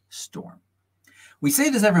 boat, storm. We say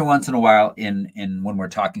this every once in a while in when we're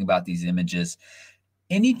talking about these images.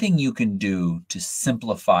 Anything you can do to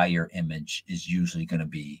simplify your image is usually going to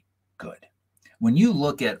be good. When you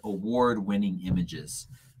look at award-winning images,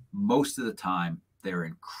 most of the time they're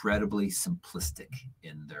incredibly simplistic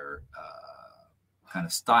in their kind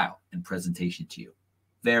of style and presentation to you.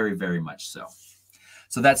 Very, very much so.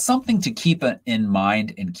 So that's something to keep in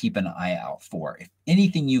mind and keep an eye out for. If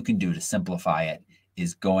anything you can do to simplify it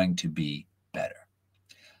is going to be better.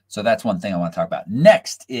 So that's one thing I want to talk about.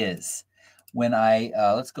 Next is when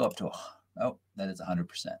let's go up to, oh, that is 100%.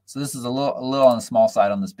 So this is a little on the small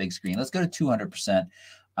side on this big screen. Let's go to 200%.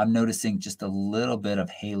 I'm noticing just a little bit of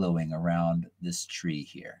haloing around this tree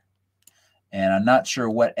here. And I'm not sure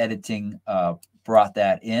what editing brought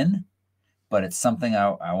that in, but it's something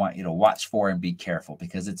I want you to watch for and be careful,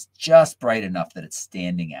 because it's just bright enough that it's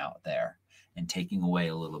standing out there and taking away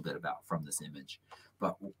a little bit from this image.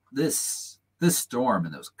 But this storm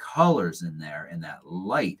and those colors in there and that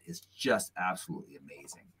light is just absolutely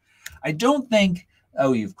amazing. I don't think,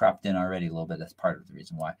 oh, you've cropped in already a little bit. That's part of the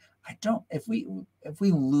reason why. I don't, if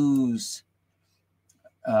we lose,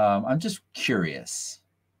 I'm just curious,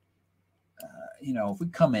 if we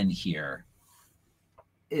come in here,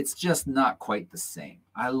 it's just not quite the same.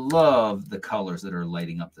 I love the colors that are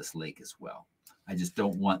lighting up this lake as well. I just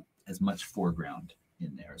don't want as much foreground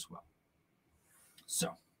in there as well.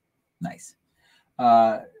 So, nice.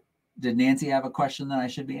 Did Nancy have a question that I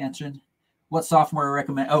should be answering? What software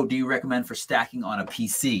recommend? Oh, do you recommend for stacking on a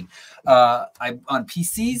PC? On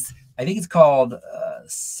PCs, I think it's called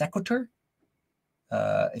Sept.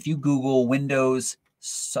 If you Google Windows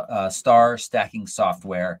star stacking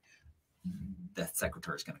software, that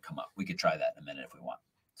Sept is going to come up. We could try that in a minute if we want.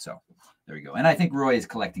 So there we go. And I think Roy is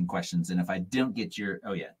collecting questions. And if I don't get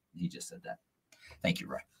oh yeah, he just said that. Thank you,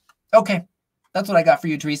 Roy. Okay. That's what I got for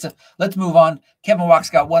you, Teresa. Let's move on. Kevin Walk's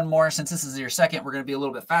got one more. Since this is your second, we're going to be a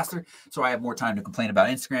little bit faster, so I have more time to complain about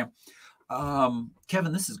Instagram.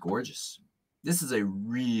 Kevin, this is gorgeous. This is a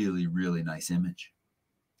really, really nice image.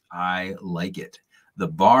 I like it. The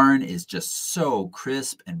barn is just so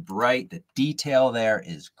crisp and bright. The detail there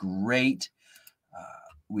is great.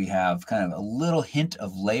 We have kind of a little hint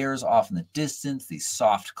of layers off in the distance, these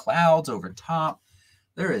soft clouds over top.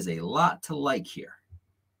 There is a lot to like here.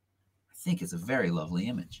 I think it's a very lovely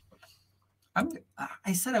image.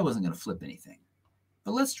 I said I wasn't going to flip anything,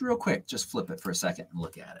 but let's real quick just flip it for a second and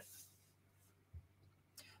look at it.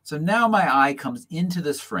 So now my eye comes into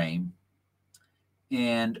this frame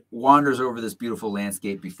and wanders over this beautiful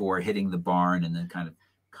landscape before hitting the barn and then kind of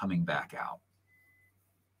coming back out.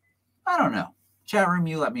 I don't know. Chat room,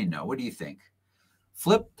 you let me know. What do you think?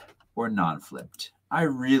 Flipped or non-flipped? I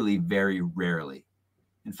really very rarely.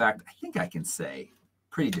 In fact, I think I can say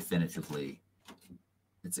pretty definitively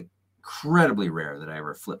it's incredibly rare that I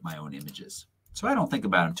ever flip my own images. So I don't think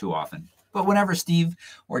about them too often. But whenever Steve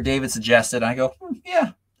or David suggested, I go,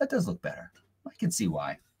 yeah, that does look better. I can see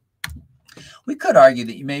why. We could argue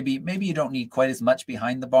that maybe you don't need quite as much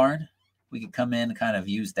behind the barn. We could come in and kind of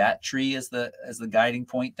use that tree as the guiding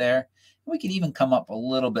point there. We could even come up a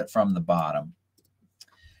little bit from the bottom,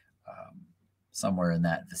 somewhere in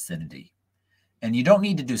that vicinity. And you don't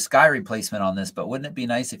need to do sky replacement on this, but wouldn't it be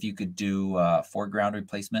nice if you could do foreground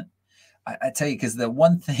replacement? I tell you, because the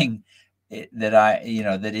one thing that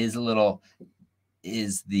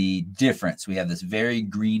is the difference. We have this very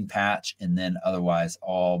green patch and then otherwise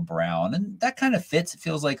all brown. And that kind of fits. It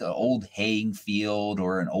feels like an old haying field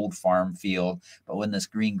or an old farm field, but with this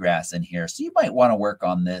green grass in here. So you might want to work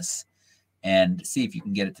on this and see if you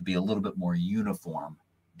can get it to be a little bit more uniform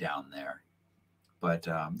down there. But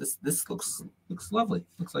this looks lovely.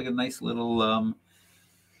 Looks like a nice little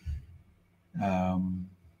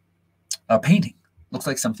painting. Looks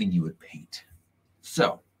like something you would paint.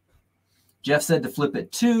 So Jeff said to flip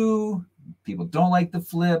it too. People don't like the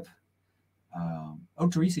flip. Oh,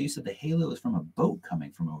 Teresa, you said the halo is from a boat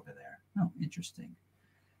coming from over there. Oh, interesting.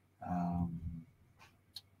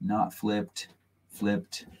 not flipped,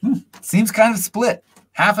 flipped. Seems kind of split,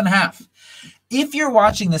 half and half. If you're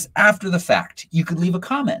watching this after the fact, you could leave a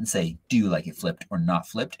comment and say, do you like it flipped or not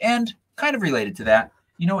flipped? And kind of related to that,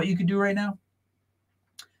 you know what you could do right now?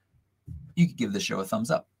 You could give the show a thumbs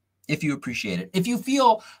up if you appreciate it. If you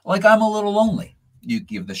feel like I'm a little lonely, you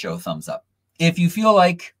give the show a thumbs up. If you feel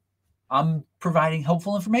like I'm providing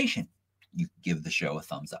helpful information, you give the show a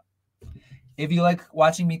thumbs up. If you like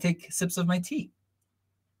watching me take sips of my tea,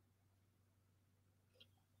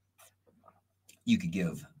 you could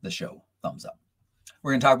give the show a thumbs up.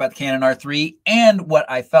 We're going to talk about the Canon R3 and what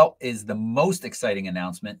I felt is the most exciting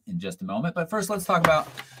announcement in just a moment. But first, let's talk about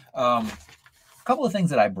a couple of things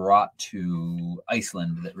that I brought to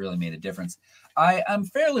Iceland that really made a difference. I'm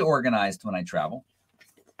fairly organized when I travel.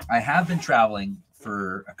 I have been traveling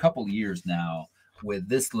for a couple years now with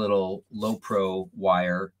this little low pro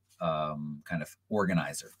wire kind of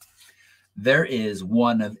organizer. There is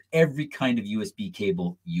one of every kind of USB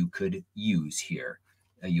cable you could use here.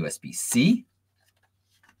 A USB-C,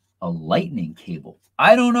 a lightning cable.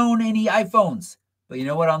 I don't own any iPhones, but you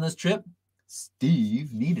know what? On this trip,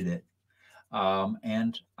 Steve needed it.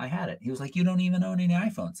 And I had it. He was like, you don't even own any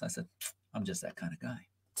iPhones. I said, I'm just that kind of guy.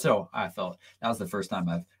 So I felt that was the first time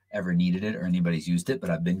I've ever needed it or anybody's used it, but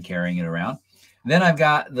I've been carrying it around. Then I've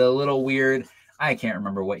got the little weird, I can't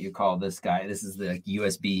remember what you call this guy. This is the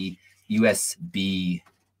USB B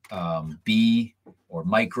or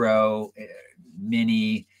micro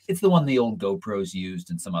mini. It's the one the old GoPros used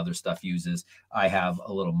and some other stuff uses. I have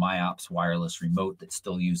a little Myops wireless remote that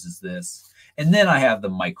still uses this. And then I have the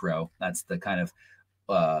micro. That's the kind of,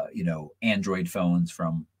 Android phones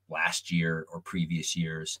from last year or previous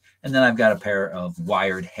years. And then I've got a pair of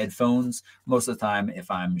wired headphones. Most of the time,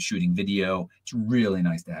 if I'm shooting video, it's really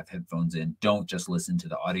nice to have headphones in. Don't just listen to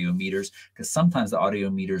the audio meters, because sometimes the audio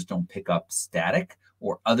meters don't pick up static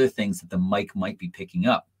or other things that the mic might be picking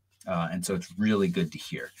up. And so it's really good to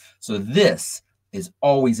hear. So this is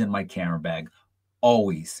always in my camera bag,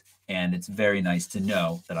 always. And it's very nice to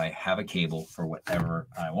know that I have a cable for whatever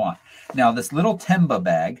I want. Now, this little Temba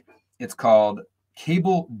bag, it's called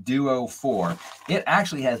Cable Duo 4. It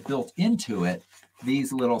actually has built into it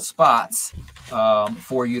these little spots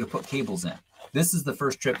for you to put cables in. This is the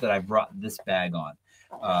first trip that I brought this bag on.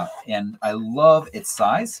 And I love its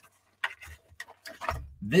size.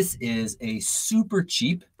 This is a super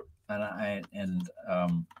cheap,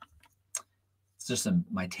 it's just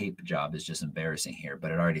my tape job is just embarrassing here,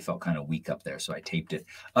 but it already felt kind of weak up there, so I taped it.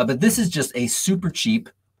 But this is just a super cheap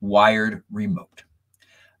wired remote.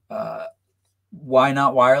 Why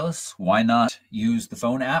not wireless? Why not use the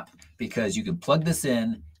phone app? Because you can plug this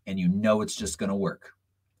in and you know it's just going to work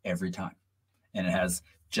every time. And it has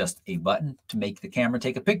just a button to make the camera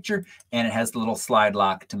take a picture, and it has the little slide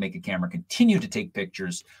lock to make a camera continue to take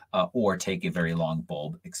pictures or take a very long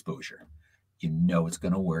bulb exposure. You know it's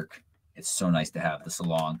going to work. It's so nice to have this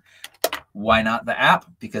along. Why not the app?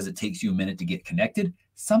 Because it takes you a minute to get connected.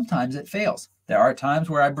 Sometimes it fails. There are times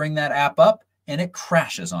where I bring that app up and it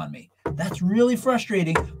crashes on me. That's really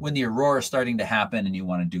frustrating when the aurora is starting to happen and you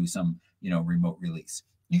want to do some, remote release.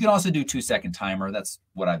 You can also do 2-second timer. That's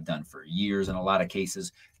what I've done for years in a lot of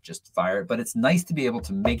cases, just fire it. But it's nice to be able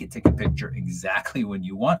to make it take a picture exactly when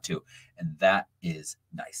you want to. And that is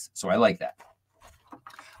nice. So I like that.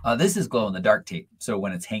 This is glow in the dark tape. So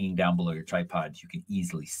when it's hanging down below your tripod, you can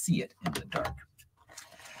easily see it in the dark.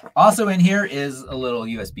 Also in here is a little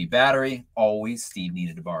USB battery. Always, Steve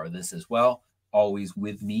needed to borrow this as well. Always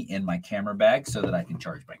with me in my camera bag so that I can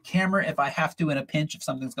charge my camera if I have to in a pinch, if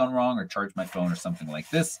something's gone wrong, or charge my phone or something like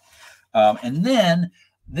this. And then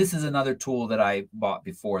this is another tool that I bought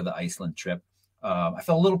before the Iceland trip. I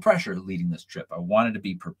felt a little pressure leading this trip. I wanted to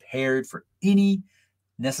be prepared for any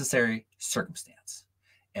necessary circumstance.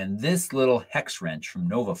 And this little hex wrench from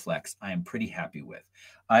NovaFlex, I am pretty happy with.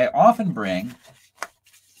 I often bring, I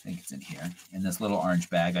think it's in here, in this little orange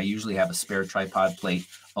bag. I usually have a spare tripod plate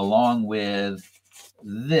along with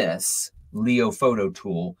this Leo photo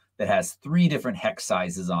tool that has 3 different hex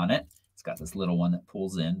sizes on it. It's got this little one that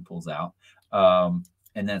pulls in, pulls out. And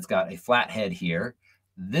then it's got a flat head here.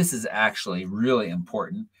 This is actually really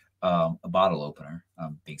important, a bottle opener.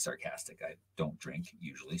 I'm being sarcastic. I don't drink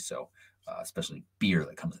usually, so especially beer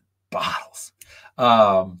that comes in bottles.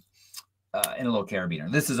 And a little carabiner.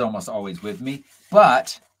 This is almost always with me,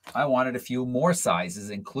 but I wanted a few more sizes,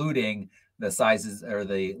 including the sizes or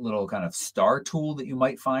the little kind of star tool that you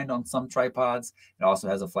might find on some tripods. It also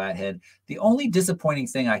has a flat head. The only disappointing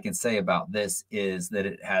thing I can say about this is that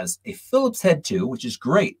it has a Phillips head too, which is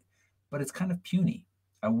great, but it's kind of puny.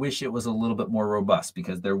 I wish it was a little bit more robust,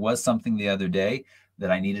 because there was something the other day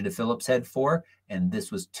that I needed a Phillips head for, and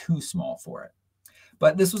this was too small for it.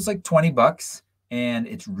 But this was like 20 bucks, and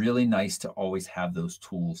it's really nice to always have those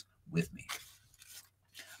tools with me.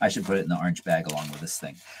 I should put it in the orange bag along with this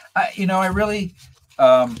thing. I really,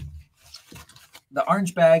 the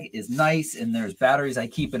orange bag is nice, and there's batteries I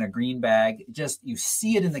keep in a green bag. Just, you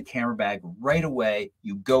see it in the camera bag right away.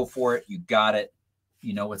 You go for it. You got it.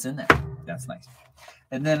 You know what's in there. That's nice.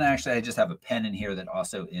 And then actually, I just have a pen in here that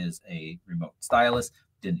also is a remote stylus.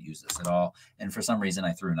 Didn't use this at all. And for some reason,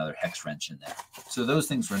 I threw another hex wrench in there. So those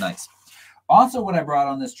things were nice. Also, what I brought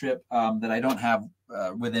on this trip that I don't have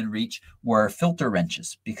within reach were filter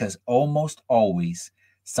wrenches, because almost always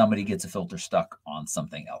somebody gets a filter stuck on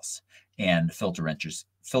something else. And filter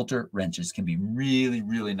wrenches can be really,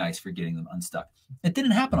 really nice for getting them unstuck. It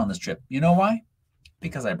didn't happen on this trip. You know why?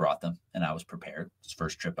 Because I brought them and I was prepared. This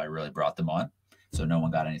first trip I really brought them on, so no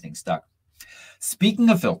one got anything stuck. Speaking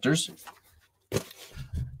of filters,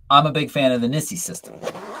 I'm a big fan of the Nisi system.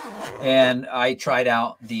 And I tried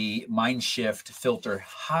out the Mindshift Filter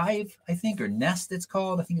Hive, I think, or Nest it's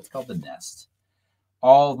called. I think it's called the Nest.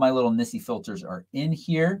 All of my little Nisi filters are in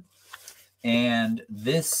here. And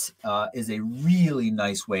this is a really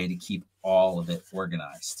nice way to keep all of it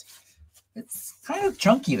organized. It's kind of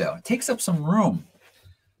chunky, though. It takes up some room.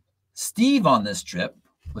 Steve on this trip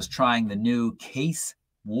was trying the new Case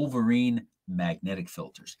Wolverine magnetic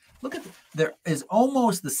filters. Look at there is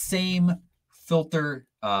almost the same filter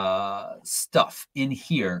stuff in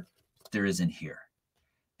here there is in here.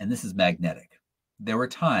 And this is magnetic. There were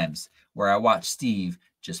times where I watched Steve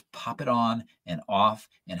just pop it on and off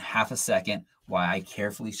in half a second while I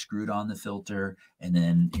carefully screwed on the filter, and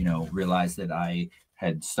then, realized that I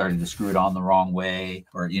had started to screw it on the wrong way,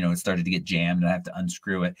 or, it started to get jammed and I have to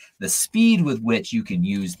unscrew it. The speed with which you can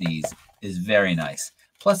use these is very nice.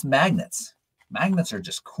 Plus magnets. Magnets are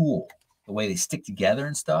just cool. The way they stick together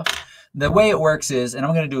and stuff. The way it works is, and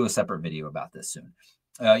I'm going to do a separate video about this soon.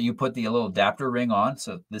 You put the little adapter ring on.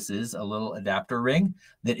 So this is a little adapter ring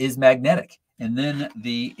that is magnetic. And then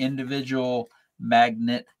the individual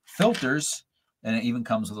magnet filters, and it even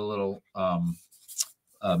comes with a little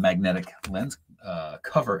magnetic lens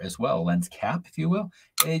cover as well, lens cap, if you will.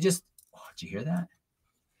 It just, did you hear that?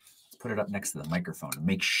 Let's put it up next to the microphone to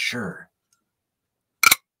make sure.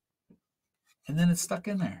 And then it's stuck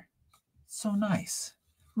in there. So nice.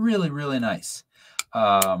 Really, really nice.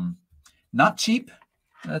 Not cheap.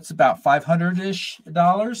 That's about $500-ish,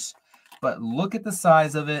 but look at the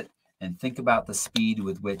size of it and think about the speed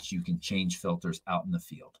with which you can change filters out in the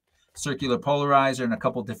field. Circular polarizer and a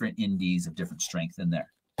couple different indies of different strength in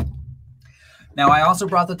there. Now, I also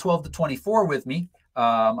brought the 12 to 24 with me.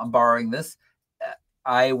 I'm borrowing this.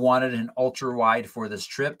 I wanted an ultra wide for this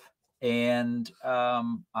trip, and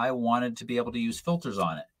I wanted to be able to use filters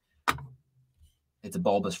on it. It's a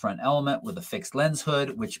bulbous front element with a fixed lens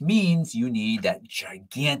hood, which means you need that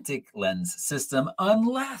gigantic lens system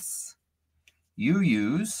unless you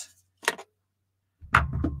use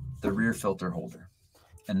the rear filter holder.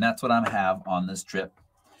 And that's what I have on this trip.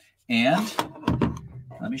 And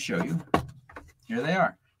let me show you. Here they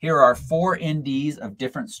are. Here are 4 NDs of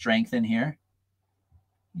different strength in here.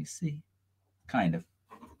 You see? Kind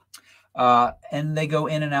of. And they go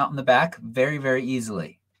in and out in the back very, very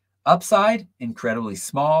easily. Upside, incredibly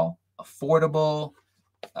small, affordable,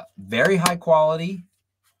 very high quality.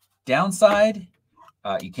 Downside,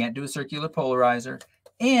 you can't do a circular polarizer.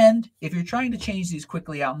 And if you're trying to change these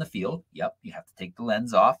quickly out in the field, yep, you have to take the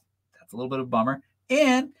lens off. That's a little bit of a bummer.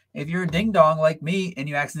 And if you're a ding-dong like me and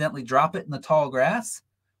you accidentally drop it in the tall grass,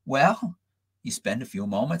 well, you spend a few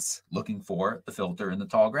moments looking for the filter in the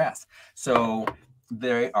tall grass. So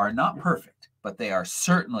they are not perfect, but they are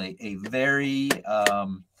certainly a very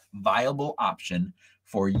viable option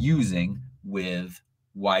for using with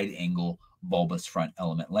wide-angle bulbous front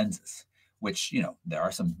element lenses, which, there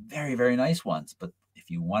are some very, very nice ones, but if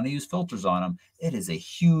you want to use filters on them, it is a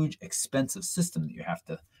huge, expensive system that you have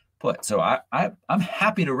to put. So I'm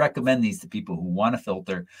happy to recommend these to people who want a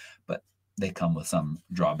filter, but they come with some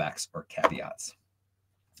drawbacks or caveats.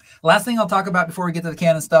 Last thing I'll talk about before we get to the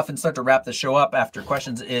Canon stuff and start to wrap the show up after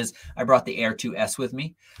questions is I brought the Air 2S with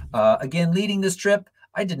me. Again, leading this trip,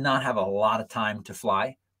 I did not have a lot of time to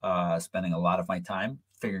fly, spending a lot of my time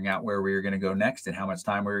figuring out where we were going to go next and how much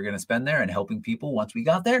time we were going to spend there and helping people once we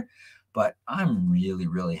got there. But I'm really,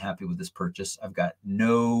 really happy with this purchase. I've got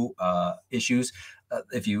no issues.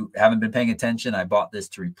 If you haven't been paying attention, I bought this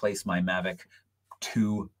to replace my Mavic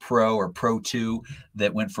 2 Pro or Pro 2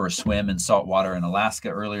 that went for a swim in saltwater in Alaska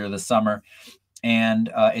earlier this summer.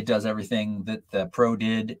 And it does everything that the Pro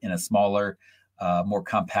did in a smaller, more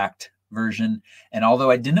compact version. And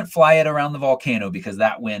although I didn't fly it around the volcano because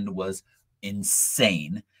that wind was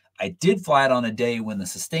insane, I did fly it on a day when the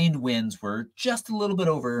sustained winds were just a little bit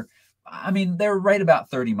over, I mean, they're right about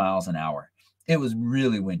 30 miles an hour. It was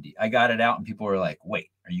really windy. I got it out and people were like, wait,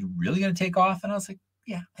 are you really going to take off? And I was like,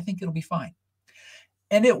 yeah, I think it'll be fine.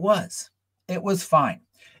 And it was fine.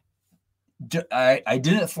 I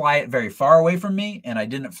didn't fly it very far away from me, and I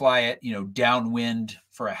didn't fly it, downwind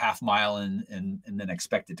for a half mile and then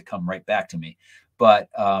expect it to come right back to me. But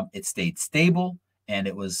it stayed stable,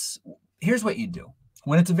 and here's what you do.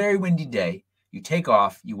 When it's a very windy day, you take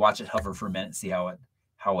off, you watch it hover for a minute, see how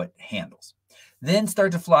it handles. Then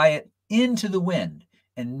start to fly it into the wind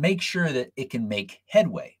and make sure that it can make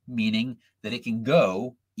headway, meaning that it can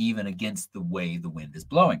go even against the way the wind is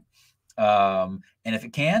blowing. And if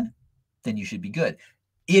it can, then you should be good.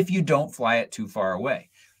 If you don't fly it too far away.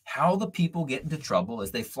 How the people get into trouble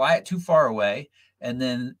is they fly it too far away, and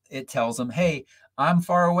then it tells them, hey, I'm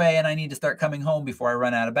far away and I need to start coming home before I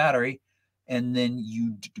run out of battery. And then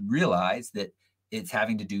you realize that it's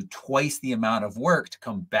having to do twice the amount of work to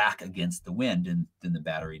come back against the wind, and then the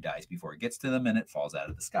battery dies before it gets to them and it falls out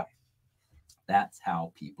of the sky. That's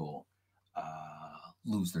how people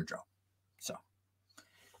lose their drone. So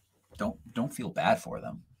don't feel bad for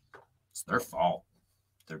them. It's their fault.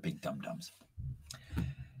 They're big dum-dums.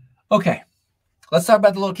 Okay, let's talk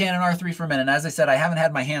about the little Canon R3 for a minute. As I said, I haven't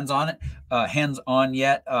had my hands on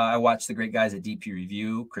yet. I watched the great guys at DP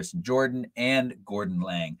Review, Chris and Jordan, and Gordon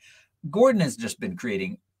Lang. Gordon has just been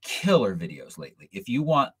creating killer videos lately. If you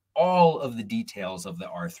want all of the details of the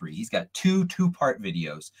R3, he's got two-part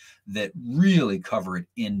videos that really cover it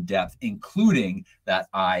in depth, including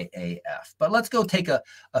that IAF. But let's go take a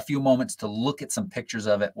few moments to look at some pictures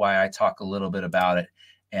of it, why I talk a little bit about it,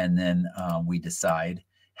 and then we decide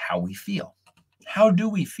how we feel. How do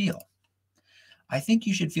we feel? I think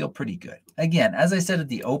you should feel pretty good. Again, as I said at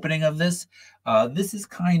the opening of this, this is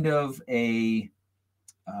kind of a,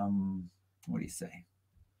 what do you say?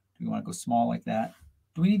 Do we want to go small like that?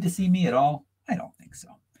 Do we need to see me at all? I don't think so.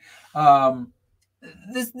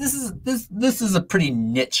 This is a pretty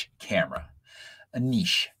niche camera, a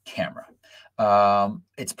niche camera.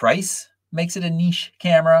 Its price makes it a niche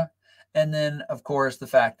camera. And then, of course, the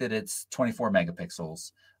fact that it's 24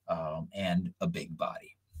 megapixels and a big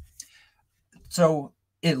body. So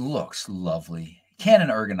it looks lovely. Canon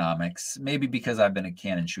ergonomics, maybe because I've been a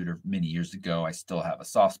Canon shooter many years ago, I still have a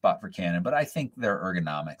soft spot for Canon, but I think their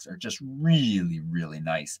ergonomics are just really, really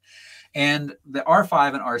nice. And the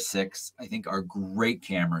R5 and R6, I think, are great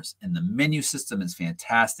cameras, and the menu system is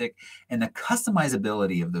fantastic, and the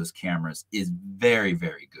customizability of those cameras is very,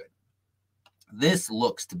 very good. This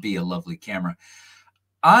looks to be a lovely camera.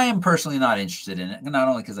 I am personally not interested in it, not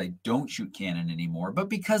only because I don't shoot Canon anymore, but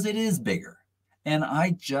because it is bigger. And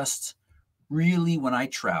I just really, when I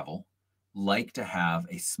travel, like to have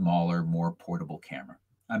a smaller, more portable camera.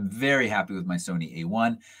 I'm very happy with my Sony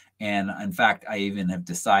A1. And in fact, I even have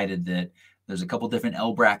decided that there's a couple different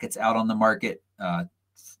L brackets out on the market.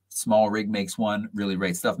 Small Rig makes one, Really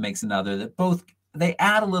Right Stuff makes another, that both, they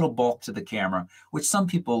add a little bulk to the camera, which some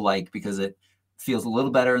people like because it feels a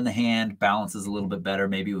little better in the hand, balances a little bit better,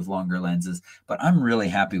 maybe with longer lenses. But I'm really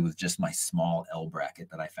happy with just my small L bracket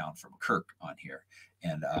that I found from Kirk on here.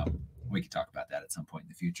 And we can talk about that at some point in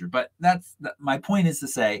the future. But my point is to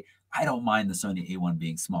say, I don't mind the Sony A1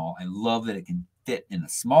 being small. I love that it can fit in a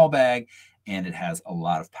small bag and it has a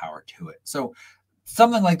lot of power to it. So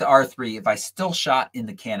something like the R3, if I still shot in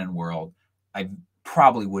the Canon world, I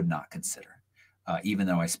probably would not consider, even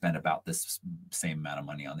though I spent about this same amount of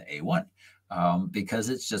money on the A1. Because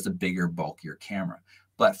it's just a bigger, bulkier camera.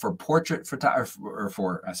 But for portrait photography, or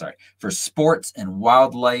for sports and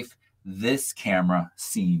wildlife, this camera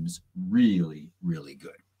seems really, really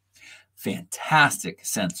good. Fantastic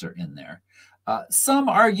sensor in there. Some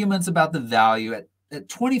arguments about the value at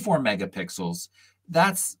 24 megapixels.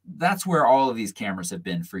 That's where all of these cameras have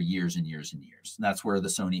been for years and years and years. And that's where the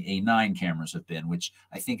Sony A9 cameras have been, which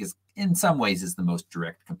I think is, in some ways, is the most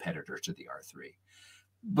direct competitor to the R3.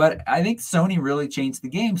 But I think Sony really changed the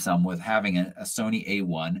game some with having a Sony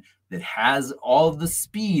A1 that has all of the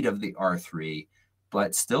speed of the R3,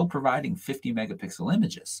 but still providing 50 megapixel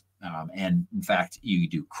images. And in fact, you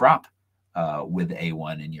do crop with the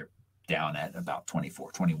A1 and you're down at about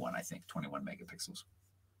 21, I think, 21 megapixels.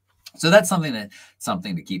 So that's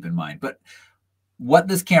something to keep in mind. But what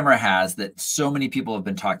this camera has that so many people have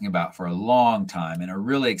been talking about for a long time and are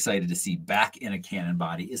really excited to see back in a Canon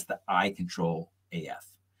body is the eye control AF.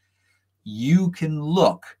 You can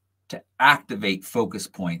look to activate focus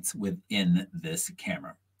points within this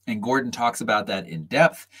camera. And Gordon talks about that in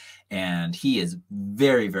depth, and he is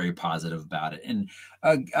very, very positive about it. And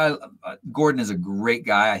Gordon is a great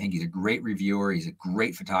guy. I think he's a great reviewer. He's a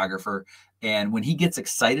great photographer. And when he gets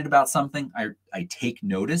excited about something, I take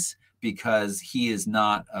notice, because he is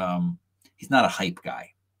not he's not a hype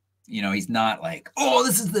guy. You know, he's not like, oh,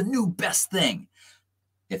 this is the new best thing.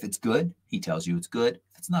 If it's good, he tells you it's good.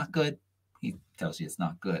 If it's not good, he tells you it's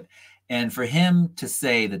not good. And for him to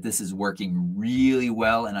say that this is working really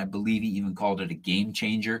well, and I believe he even called it a game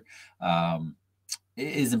changer,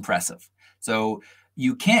 is impressive. So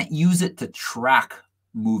you can't use it to track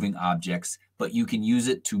moving objects, but you can use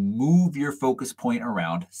it to move your focus point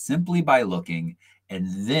around simply by looking, and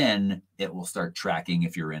then it will start tracking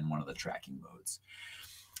if you're in one of the tracking modes.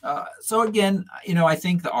 So again, you know, I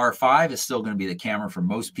think the R5 is still going to be the camera for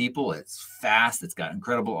most people. It's fast, it's got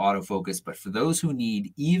incredible autofocus, but for those who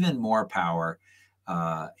need even more power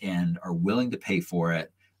and are willing to pay for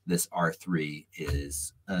it, this R3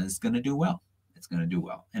 is going to do well. It's going to do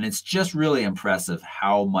well. And it's just really impressive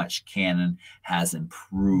how much Canon has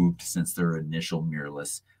improved since their initial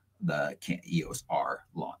mirrorless, the EOS R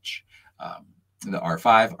launch. The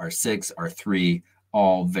R5, R6, R3,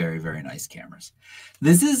 all very, very nice cameras.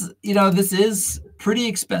 This is, you know, this is pretty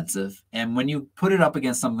expensive. And when you put it up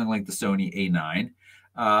against something like the Sony A9,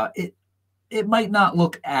 it might not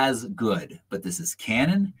look as good, but this is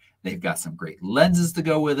Canon. They've got some great lenses to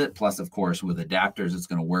go with it. Plus, of course, with adapters, it's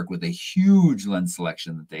going to work with a huge lens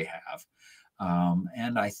selection that they have.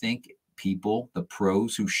 And I think people, the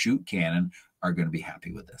pros who shoot Canon, are going to be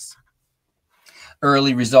happy with this.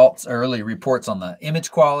 Early results, early reports on the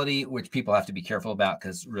image quality, which people have to be careful about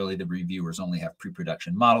because really the reviewers only have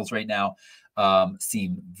pre-production models right now,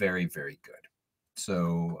 seem very, very good.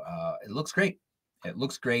 So it looks great. It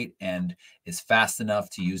looks great and is fast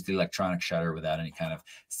enough to use the electronic shutter without any kind of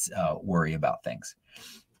worry about things.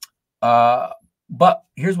 But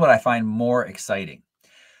here's what I find more exciting.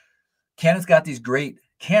 Canon's got these great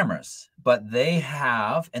cameras, but they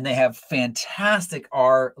have fantastic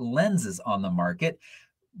R lenses on the market,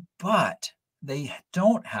 but they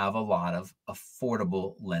don't have a lot of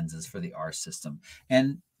affordable lenses for the R system.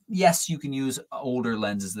 And yes, you can use older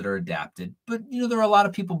lenses that are adapted, but you know, there are a lot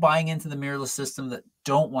of people buying into the mirrorless system that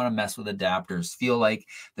don't want to mess with adapters, feel like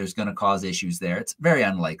there's going to cause issues there. It's very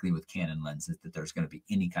unlikely with Canon lenses that there's going to be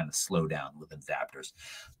any kind of slowdown with adapters.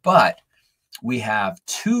 But we have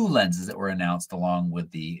two lenses that were announced along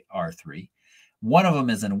with the R3. One of them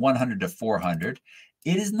is in 100 to 400.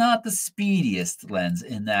 It is not the speediest lens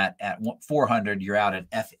in that at 400, you're out at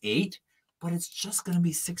f8, but it's just going to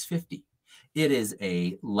be 650. It is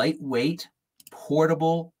a lightweight,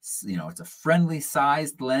 portable, you know, it's a friendly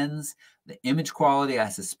sized lens. The image quality, I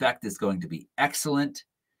suspect, is going to be excellent.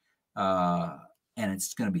 And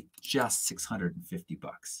it's going to be just 650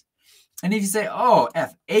 bucks. And if you say, oh,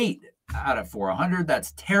 f8 out of 400,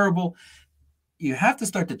 that's terrible, you have to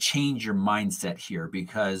start to change your mindset here,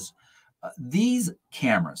 because these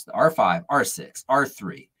cameras, the R5, R6,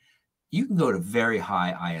 R3, you can go to very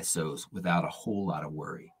high ISOs without a whole lot of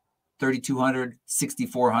worry. 3200,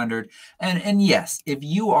 6400. And yes, if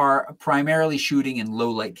you are primarily shooting in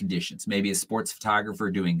low light conditions, maybe a sports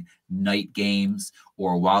photographer doing night games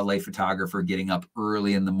or a wildlife photographer getting up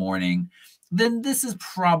early in the morning, then this is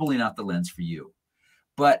probably not the lens for you.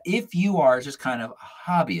 But if you are just kind of a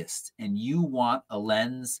hobbyist and you want a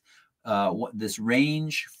lens, this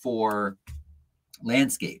range for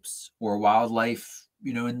landscapes or wildlife,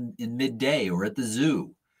 you know, in midday or at the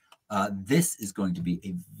zoo, this is going to be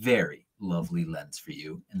a very lovely lens for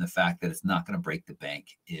you. And the fact that it's not going to break the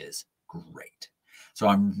bank is great. So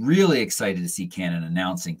I'm really excited to see Canon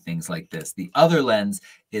announcing things like this. The other lens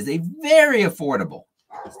is a very affordable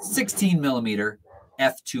 16 millimeter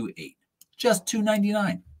f2.8, just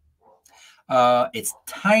 $299. It's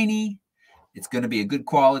tiny. It's going to be a good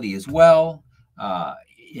quality as well. Yeah,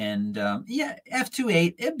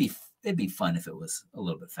 f2.8, it'd be fun if it was a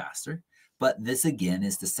little bit faster. But this, again,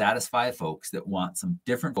 is to satisfy folks that want some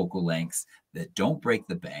different focal lengths that don't break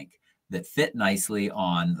the bank, that fit nicely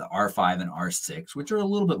on the R5 and R6, which are a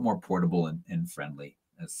little bit more portable and friendly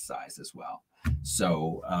as size as well.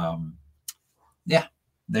 So, yeah,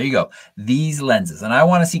 there you go. These lenses. And I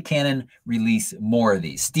want to see Canon release more of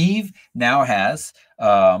these. Steve now has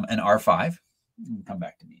an R5. Come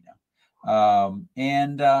back to me now.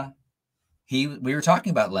 We were talking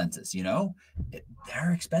about lenses, you know,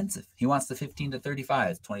 they're expensive. He wants the 15 to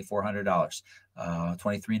 35, it's $2,400,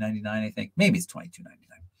 $23.99, I think. Maybe it's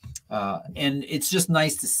 $22.99. And it's just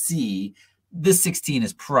nice to see. This 16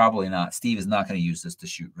 is probably not, Steve is not going to use this to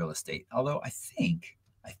shoot real estate. Although I think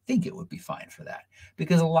I think it would be fine for that,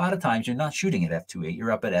 because a lot of times you're not shooting at f2.8,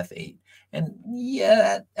 you're up at f8. And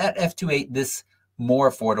yeah, at f2.8, this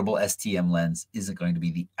more affordable STM lens isn't going to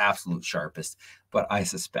be the absolute sharpest, but I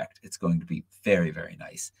suspect it's going to be very, very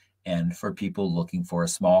nice. And for people looking for a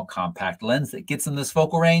small, compact lens that gets in this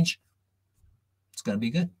focal range, it's going to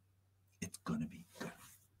be good. It's going to be good.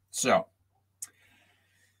 So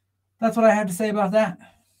that's what I have to say about that.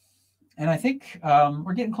 And I think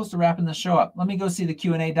we're getting close to wrapping the show up. Let me go see the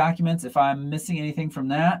Q&A documents if I'm missing anything from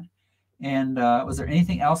that. And was there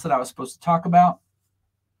anything else that I was supposed to talk about?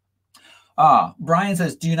 Brian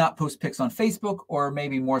says, do you not post pics on Facebook, or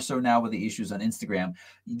maybe more so now with the issues on Instagram?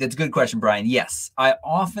 That's a good question, Brian. Yes, I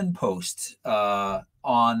often post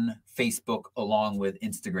on Facebook along with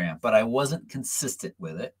Instagram, but I wasn't consistent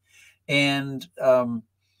with it. And,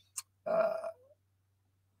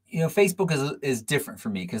 Facebook is different for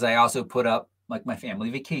me because I also put up like my family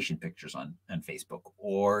vacation pictures on Facebook,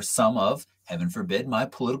 or some of, heaven forbid, my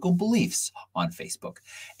political beliefs on Facebook.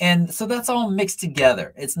 And so that's all mixed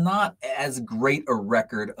together. It's not as great a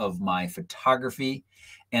record of my photography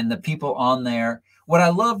and the people on there. What I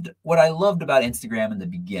loved about Instagram in the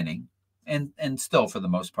beginning, and still for the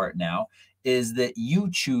most part now, is that you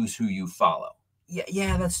choose who you follow.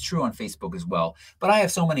 Yeah, that's true on Facebook as well. But I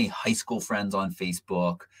have so many high school friends on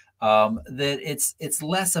Facebook that it's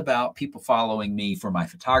less about people following me for my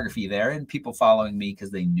photography there, and people following me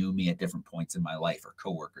because they knew me at different points in my life, or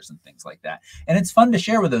coworkers and things like that. And it's fun to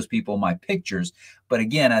share with those people my pictures. But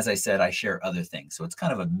again, as I said, I share other things. So it's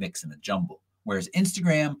kind of a mix and a jumble. Whereas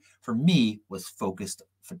Instagram, for me, was focused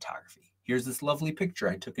photography. Here's this lovely picture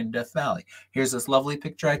I took in Death Valley. Here's this lovely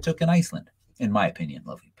picture I took in Iceland. In my opinion,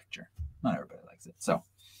 lovely picture. Not everybody likes it. So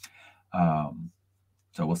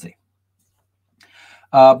we'll see.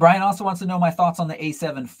 Brian also wants to know my thoughts on the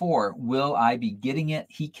A7 IV. Will I be getting it?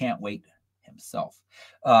 He can't wait himself.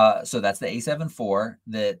 So that's the A7 IV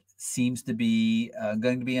that seems to be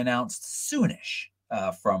going to be announced soonish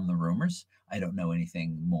from the rumors. I don't know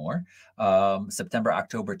anything more. September,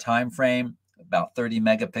 October timeframe. About 30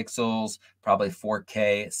 megapixels, probably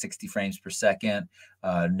 4K, 60 frames per second,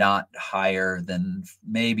 not higher than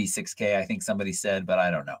maybe 6K, I think somebody said, but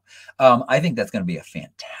I don't know. I think that's going to be a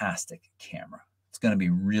fantastic camera. It's going to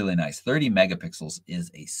be really nice. 30 megapixels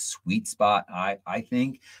is a sweet spot, I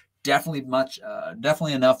think. Definitely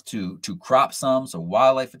definitely enough to crop some. So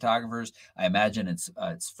wildlife photographers, I imagine its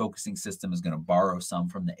focusing system is going to borrow some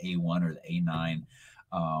from the A1 or the A9.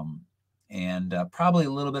 And probably a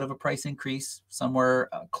little bit of a price increase, somewhere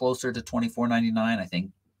closer to $24.99. I think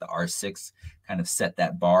the R6 kind of set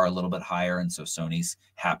that bar a little bit higher, and so Sony's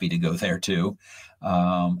happy to go there too.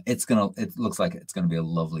 It looks like it's gonna be a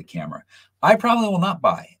lovely camera. I probably will not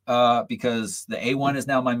buy because the A1 is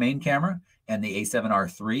now my main camera, and the A7R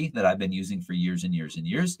III that I've been using for years and years and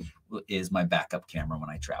years is my backup camera when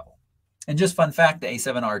I travel. And just fun fact, the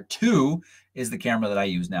A7R II is the camera that I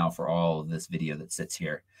use now for all of this video that sits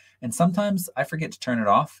here. And sometimes I forget to turn it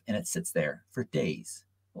off and it sits there for days.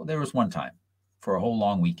 Well, there was one time for a whole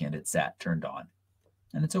long weekend it sat turned on,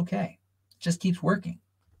 and it's okay. It just keeps working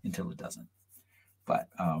until it doesn't. But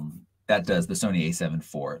that does, the Sony A7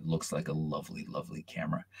 IV looks like a lovely, lovely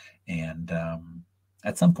camera. And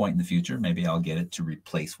at some point in the future, maybe I'll get it to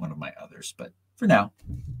replace one of my others. But for now,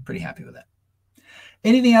 pretty happy with that.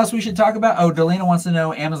 Anything else we should talk about? Oh, Delana wants to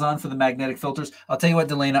know Amazon for the magnetic filters. I'll tell you what,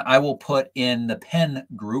 Delana, I will put in the pen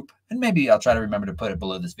group, and maybe I'll try to remember to put it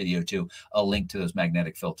below this video too, a link to those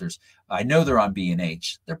magnetic filters. I know they're on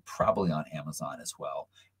B&H. They're probably on Amazon as well.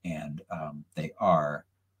 And they are,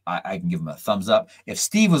 I can give them a thumbs up. If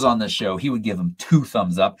Steve was on this show, he would give them 2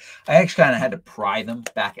 thumbs up. I actually kind of had to pry them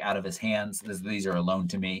back out of his hands. These are a loan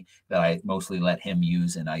to me that I mostly let him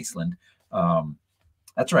use in Iceland.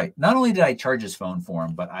 That's right. Not only did I charge his phone for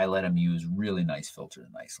him, but I let him use really nice filters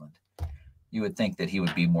in Iceland. You would think that he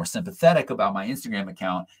would be more sympathetic about my Instagram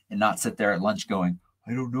account and not sit there at lunch going,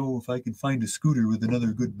 I don't know if I can find a scooter with another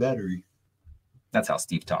good battery. That's how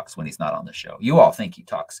Steve talks when he's not on the show. You all think he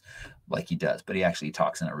talks like he does, but he actually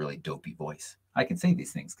talks in a really dopey voice. I can say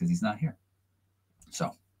these things because he's not here.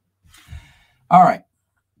 So, all right.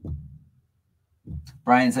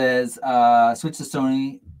 Brian says, switch to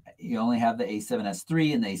Sony. You only have the A7S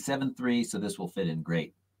III and the A7 III, so this will fit in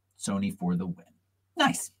great. Sony for the win.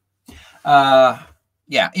 Nice.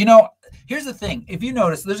 Yeah, here's the thing. If you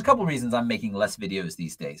notice, there's a couple reasons I'm making less videos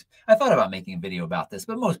these days. I thought about making a video about this,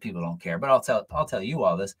 but most people don't care. But I'll tell you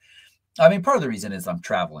all this. I mean, part of the reason is I'm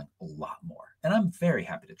traveling a lot more, and I'm very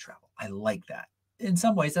happy to travel. I like that. In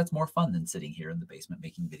some ways, that's more fun than sitting here in the basement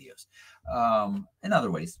making videos. In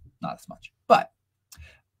other ways, not as much. But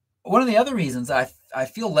one of the other reasons I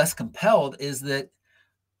feel less compelled is that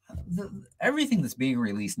everything that's being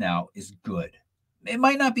released now is good. It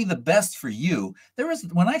might not be the best for you.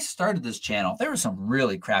 When I started this channel, there were some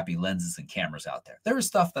really crappy lenses and cameras out there. There was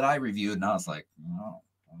stuff that I reviewed and I was like, oh,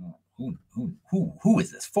 who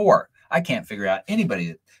is this for? I can't figure out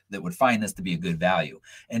anybody that would find this to be a good value.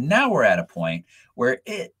 And now we're at a point where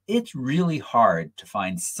it's really hard to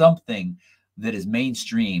find something that is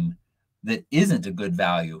mainstream that isn't a good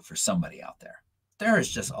value for somebody out there. There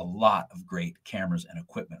is just a lot of great cameras and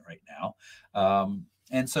equipment right now.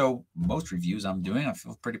 And so most reviews I'm doing, I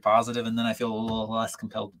feel pretty positive, and then I feel a little less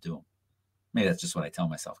compelled to do them. Maybe that's just what I tell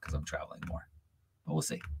myself because I'm traveling more, but we'll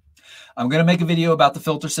see. I'm going to make a video about the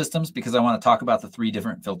filter systems because I want to talk about the 3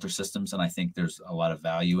 different filter systems, and I think there's a lot of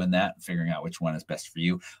value in that, figuring out which one is best for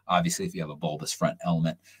you. Obviously, if you have a bulbous front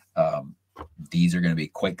element, these are going to be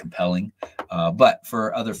quite compelling. But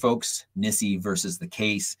for other folks, Nisi versus the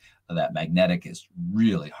case, that magnetic is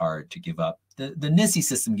really hard to give up. The Nisi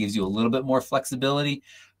system gives you a little bit more flexibility,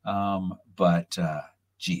 but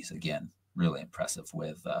geez, again, really impressive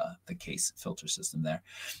with the case filter system there.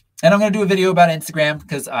 And I'm going to do a video about Instagram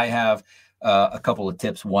because I have a couple of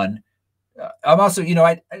tips. One, I'm also,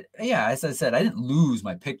 yeah, as I said, I didn't lose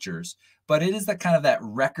my pictures, but it is that kind of that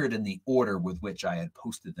record in the order with which I had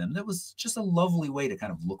posted them. That was just a lovely way to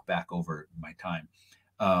kind of look back over my time.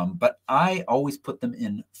 But I always put them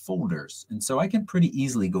in folders. And so I can pretty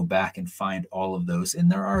easily go back and find all of those.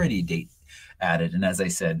 And they're already date added. And as I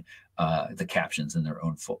said, the captions in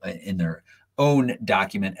their own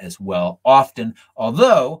document as well. Often,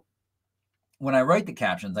 although when I write the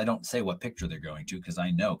captions, I don't say what picture they're going to because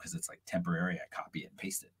I know, because it's like temporary, I copy it and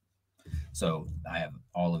paste it. So I have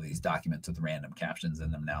all of these documents with random captions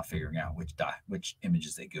in them now, figuring out which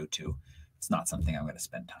images they go to. It's not something I'm going to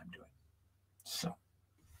spend time doing. So.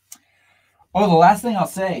 Oh, the last thing I'll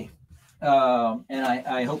say, and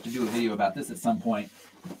I hope to do a video about this at some point,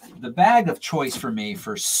 the bag of choice for me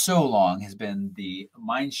for so long has been the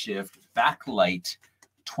Mindshift Backlight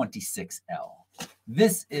 26L.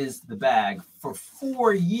 This is the bag for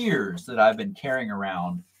 4 years that I've been carrying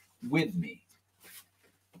around with me.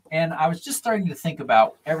 And I was just starting to think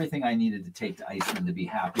about everything I needed to take to Iceland to be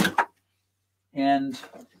happy. And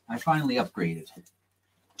I finally upgraded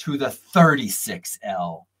to the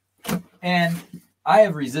 36L. And I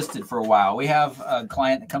have resisted for a while. We have a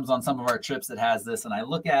client that comes on some of our trips that has this, and I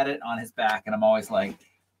look at it on his back, and I'm always like,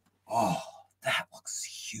 oh, that looks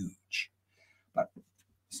huge. But,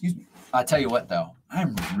 excuse me. I'll tell you what, though.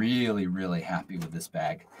 I'm really, really happy with this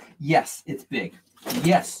bag. Yes, it's big.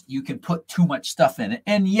 Yes, you can put too much stuff in it.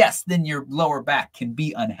 And yes, then your lower back can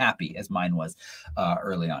be unhappy, as mine was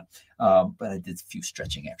early on. But I did a few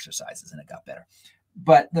stretching exercises, and it got better.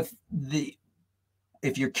 But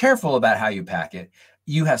if you're careful about how you pack it,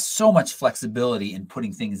 you have so much flexibility in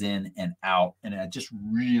putting things in and out. And I'm just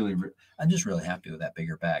really happy with that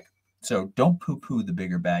bigger bag. So don't poo-poo the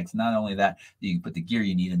bigger bags. Not only that, you can put the gear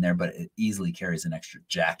you need in there, but it easily carries an extra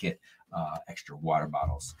jacket, extra water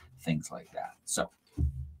bottles, things like that. So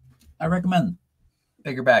I recommend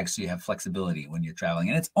bigger bags so you have flexibility when you're traveling.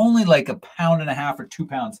 And it's only like 1.5 pounds or 2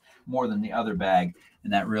 pounds more than the other bag.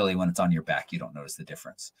 And that really, when it's on your back, you don't notice the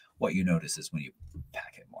difference. What you notice is when you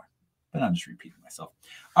pack it more. But I'm just repeating myself.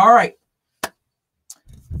 All right.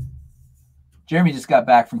 Jeremy just got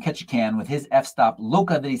back from Ketchikan with his f-stop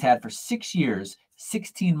Loca that he's had for 6 years,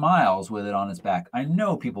 16 miles with it on his back. I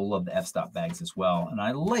know people love the f-stop bags as well. And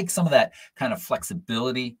I like some of that kind of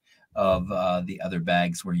flexibility of the other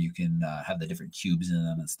bags where you can have the different cubes in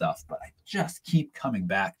them and stuff. But I just keep coming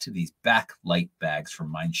back to these backlight bags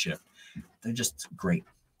from Mindshift. They're just great.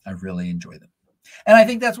 I really enjoy them. And I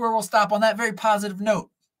think that's where we'll stop on that very positive note.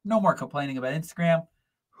 No more complaining about Instagram.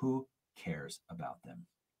 Who cares about them?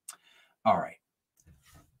 All right.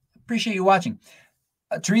 Appreciate you watching.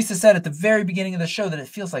 Teresa said at the very beginning of the show that it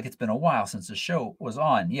feels like it's been a while since the show was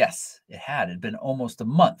on. Yes, it had. It had been almost a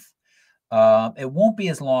month. It won't be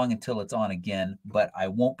as long until it's on again, but I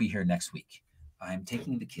won't be here next week. I'm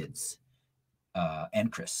taking the kids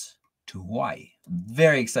and Chris to Hawaii. I'm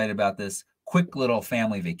very excited about this quick little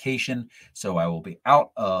family vacation. So I will be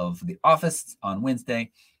out of the office on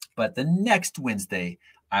Wednesday, but the next Wednesday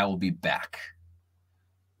I will be back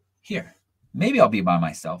here. Maybe I'll be by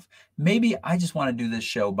myself. Maybe I just want to do this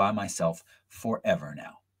show by myself forever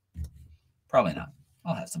now. Probably not.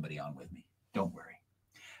 I'll have somebody on with me. Don't worry.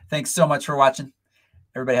 Thanks so much for watching.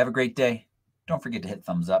 Everybody have a great day. Don't forget to hit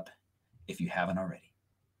thumbs up if you haven't already.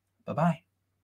 Bye-bye.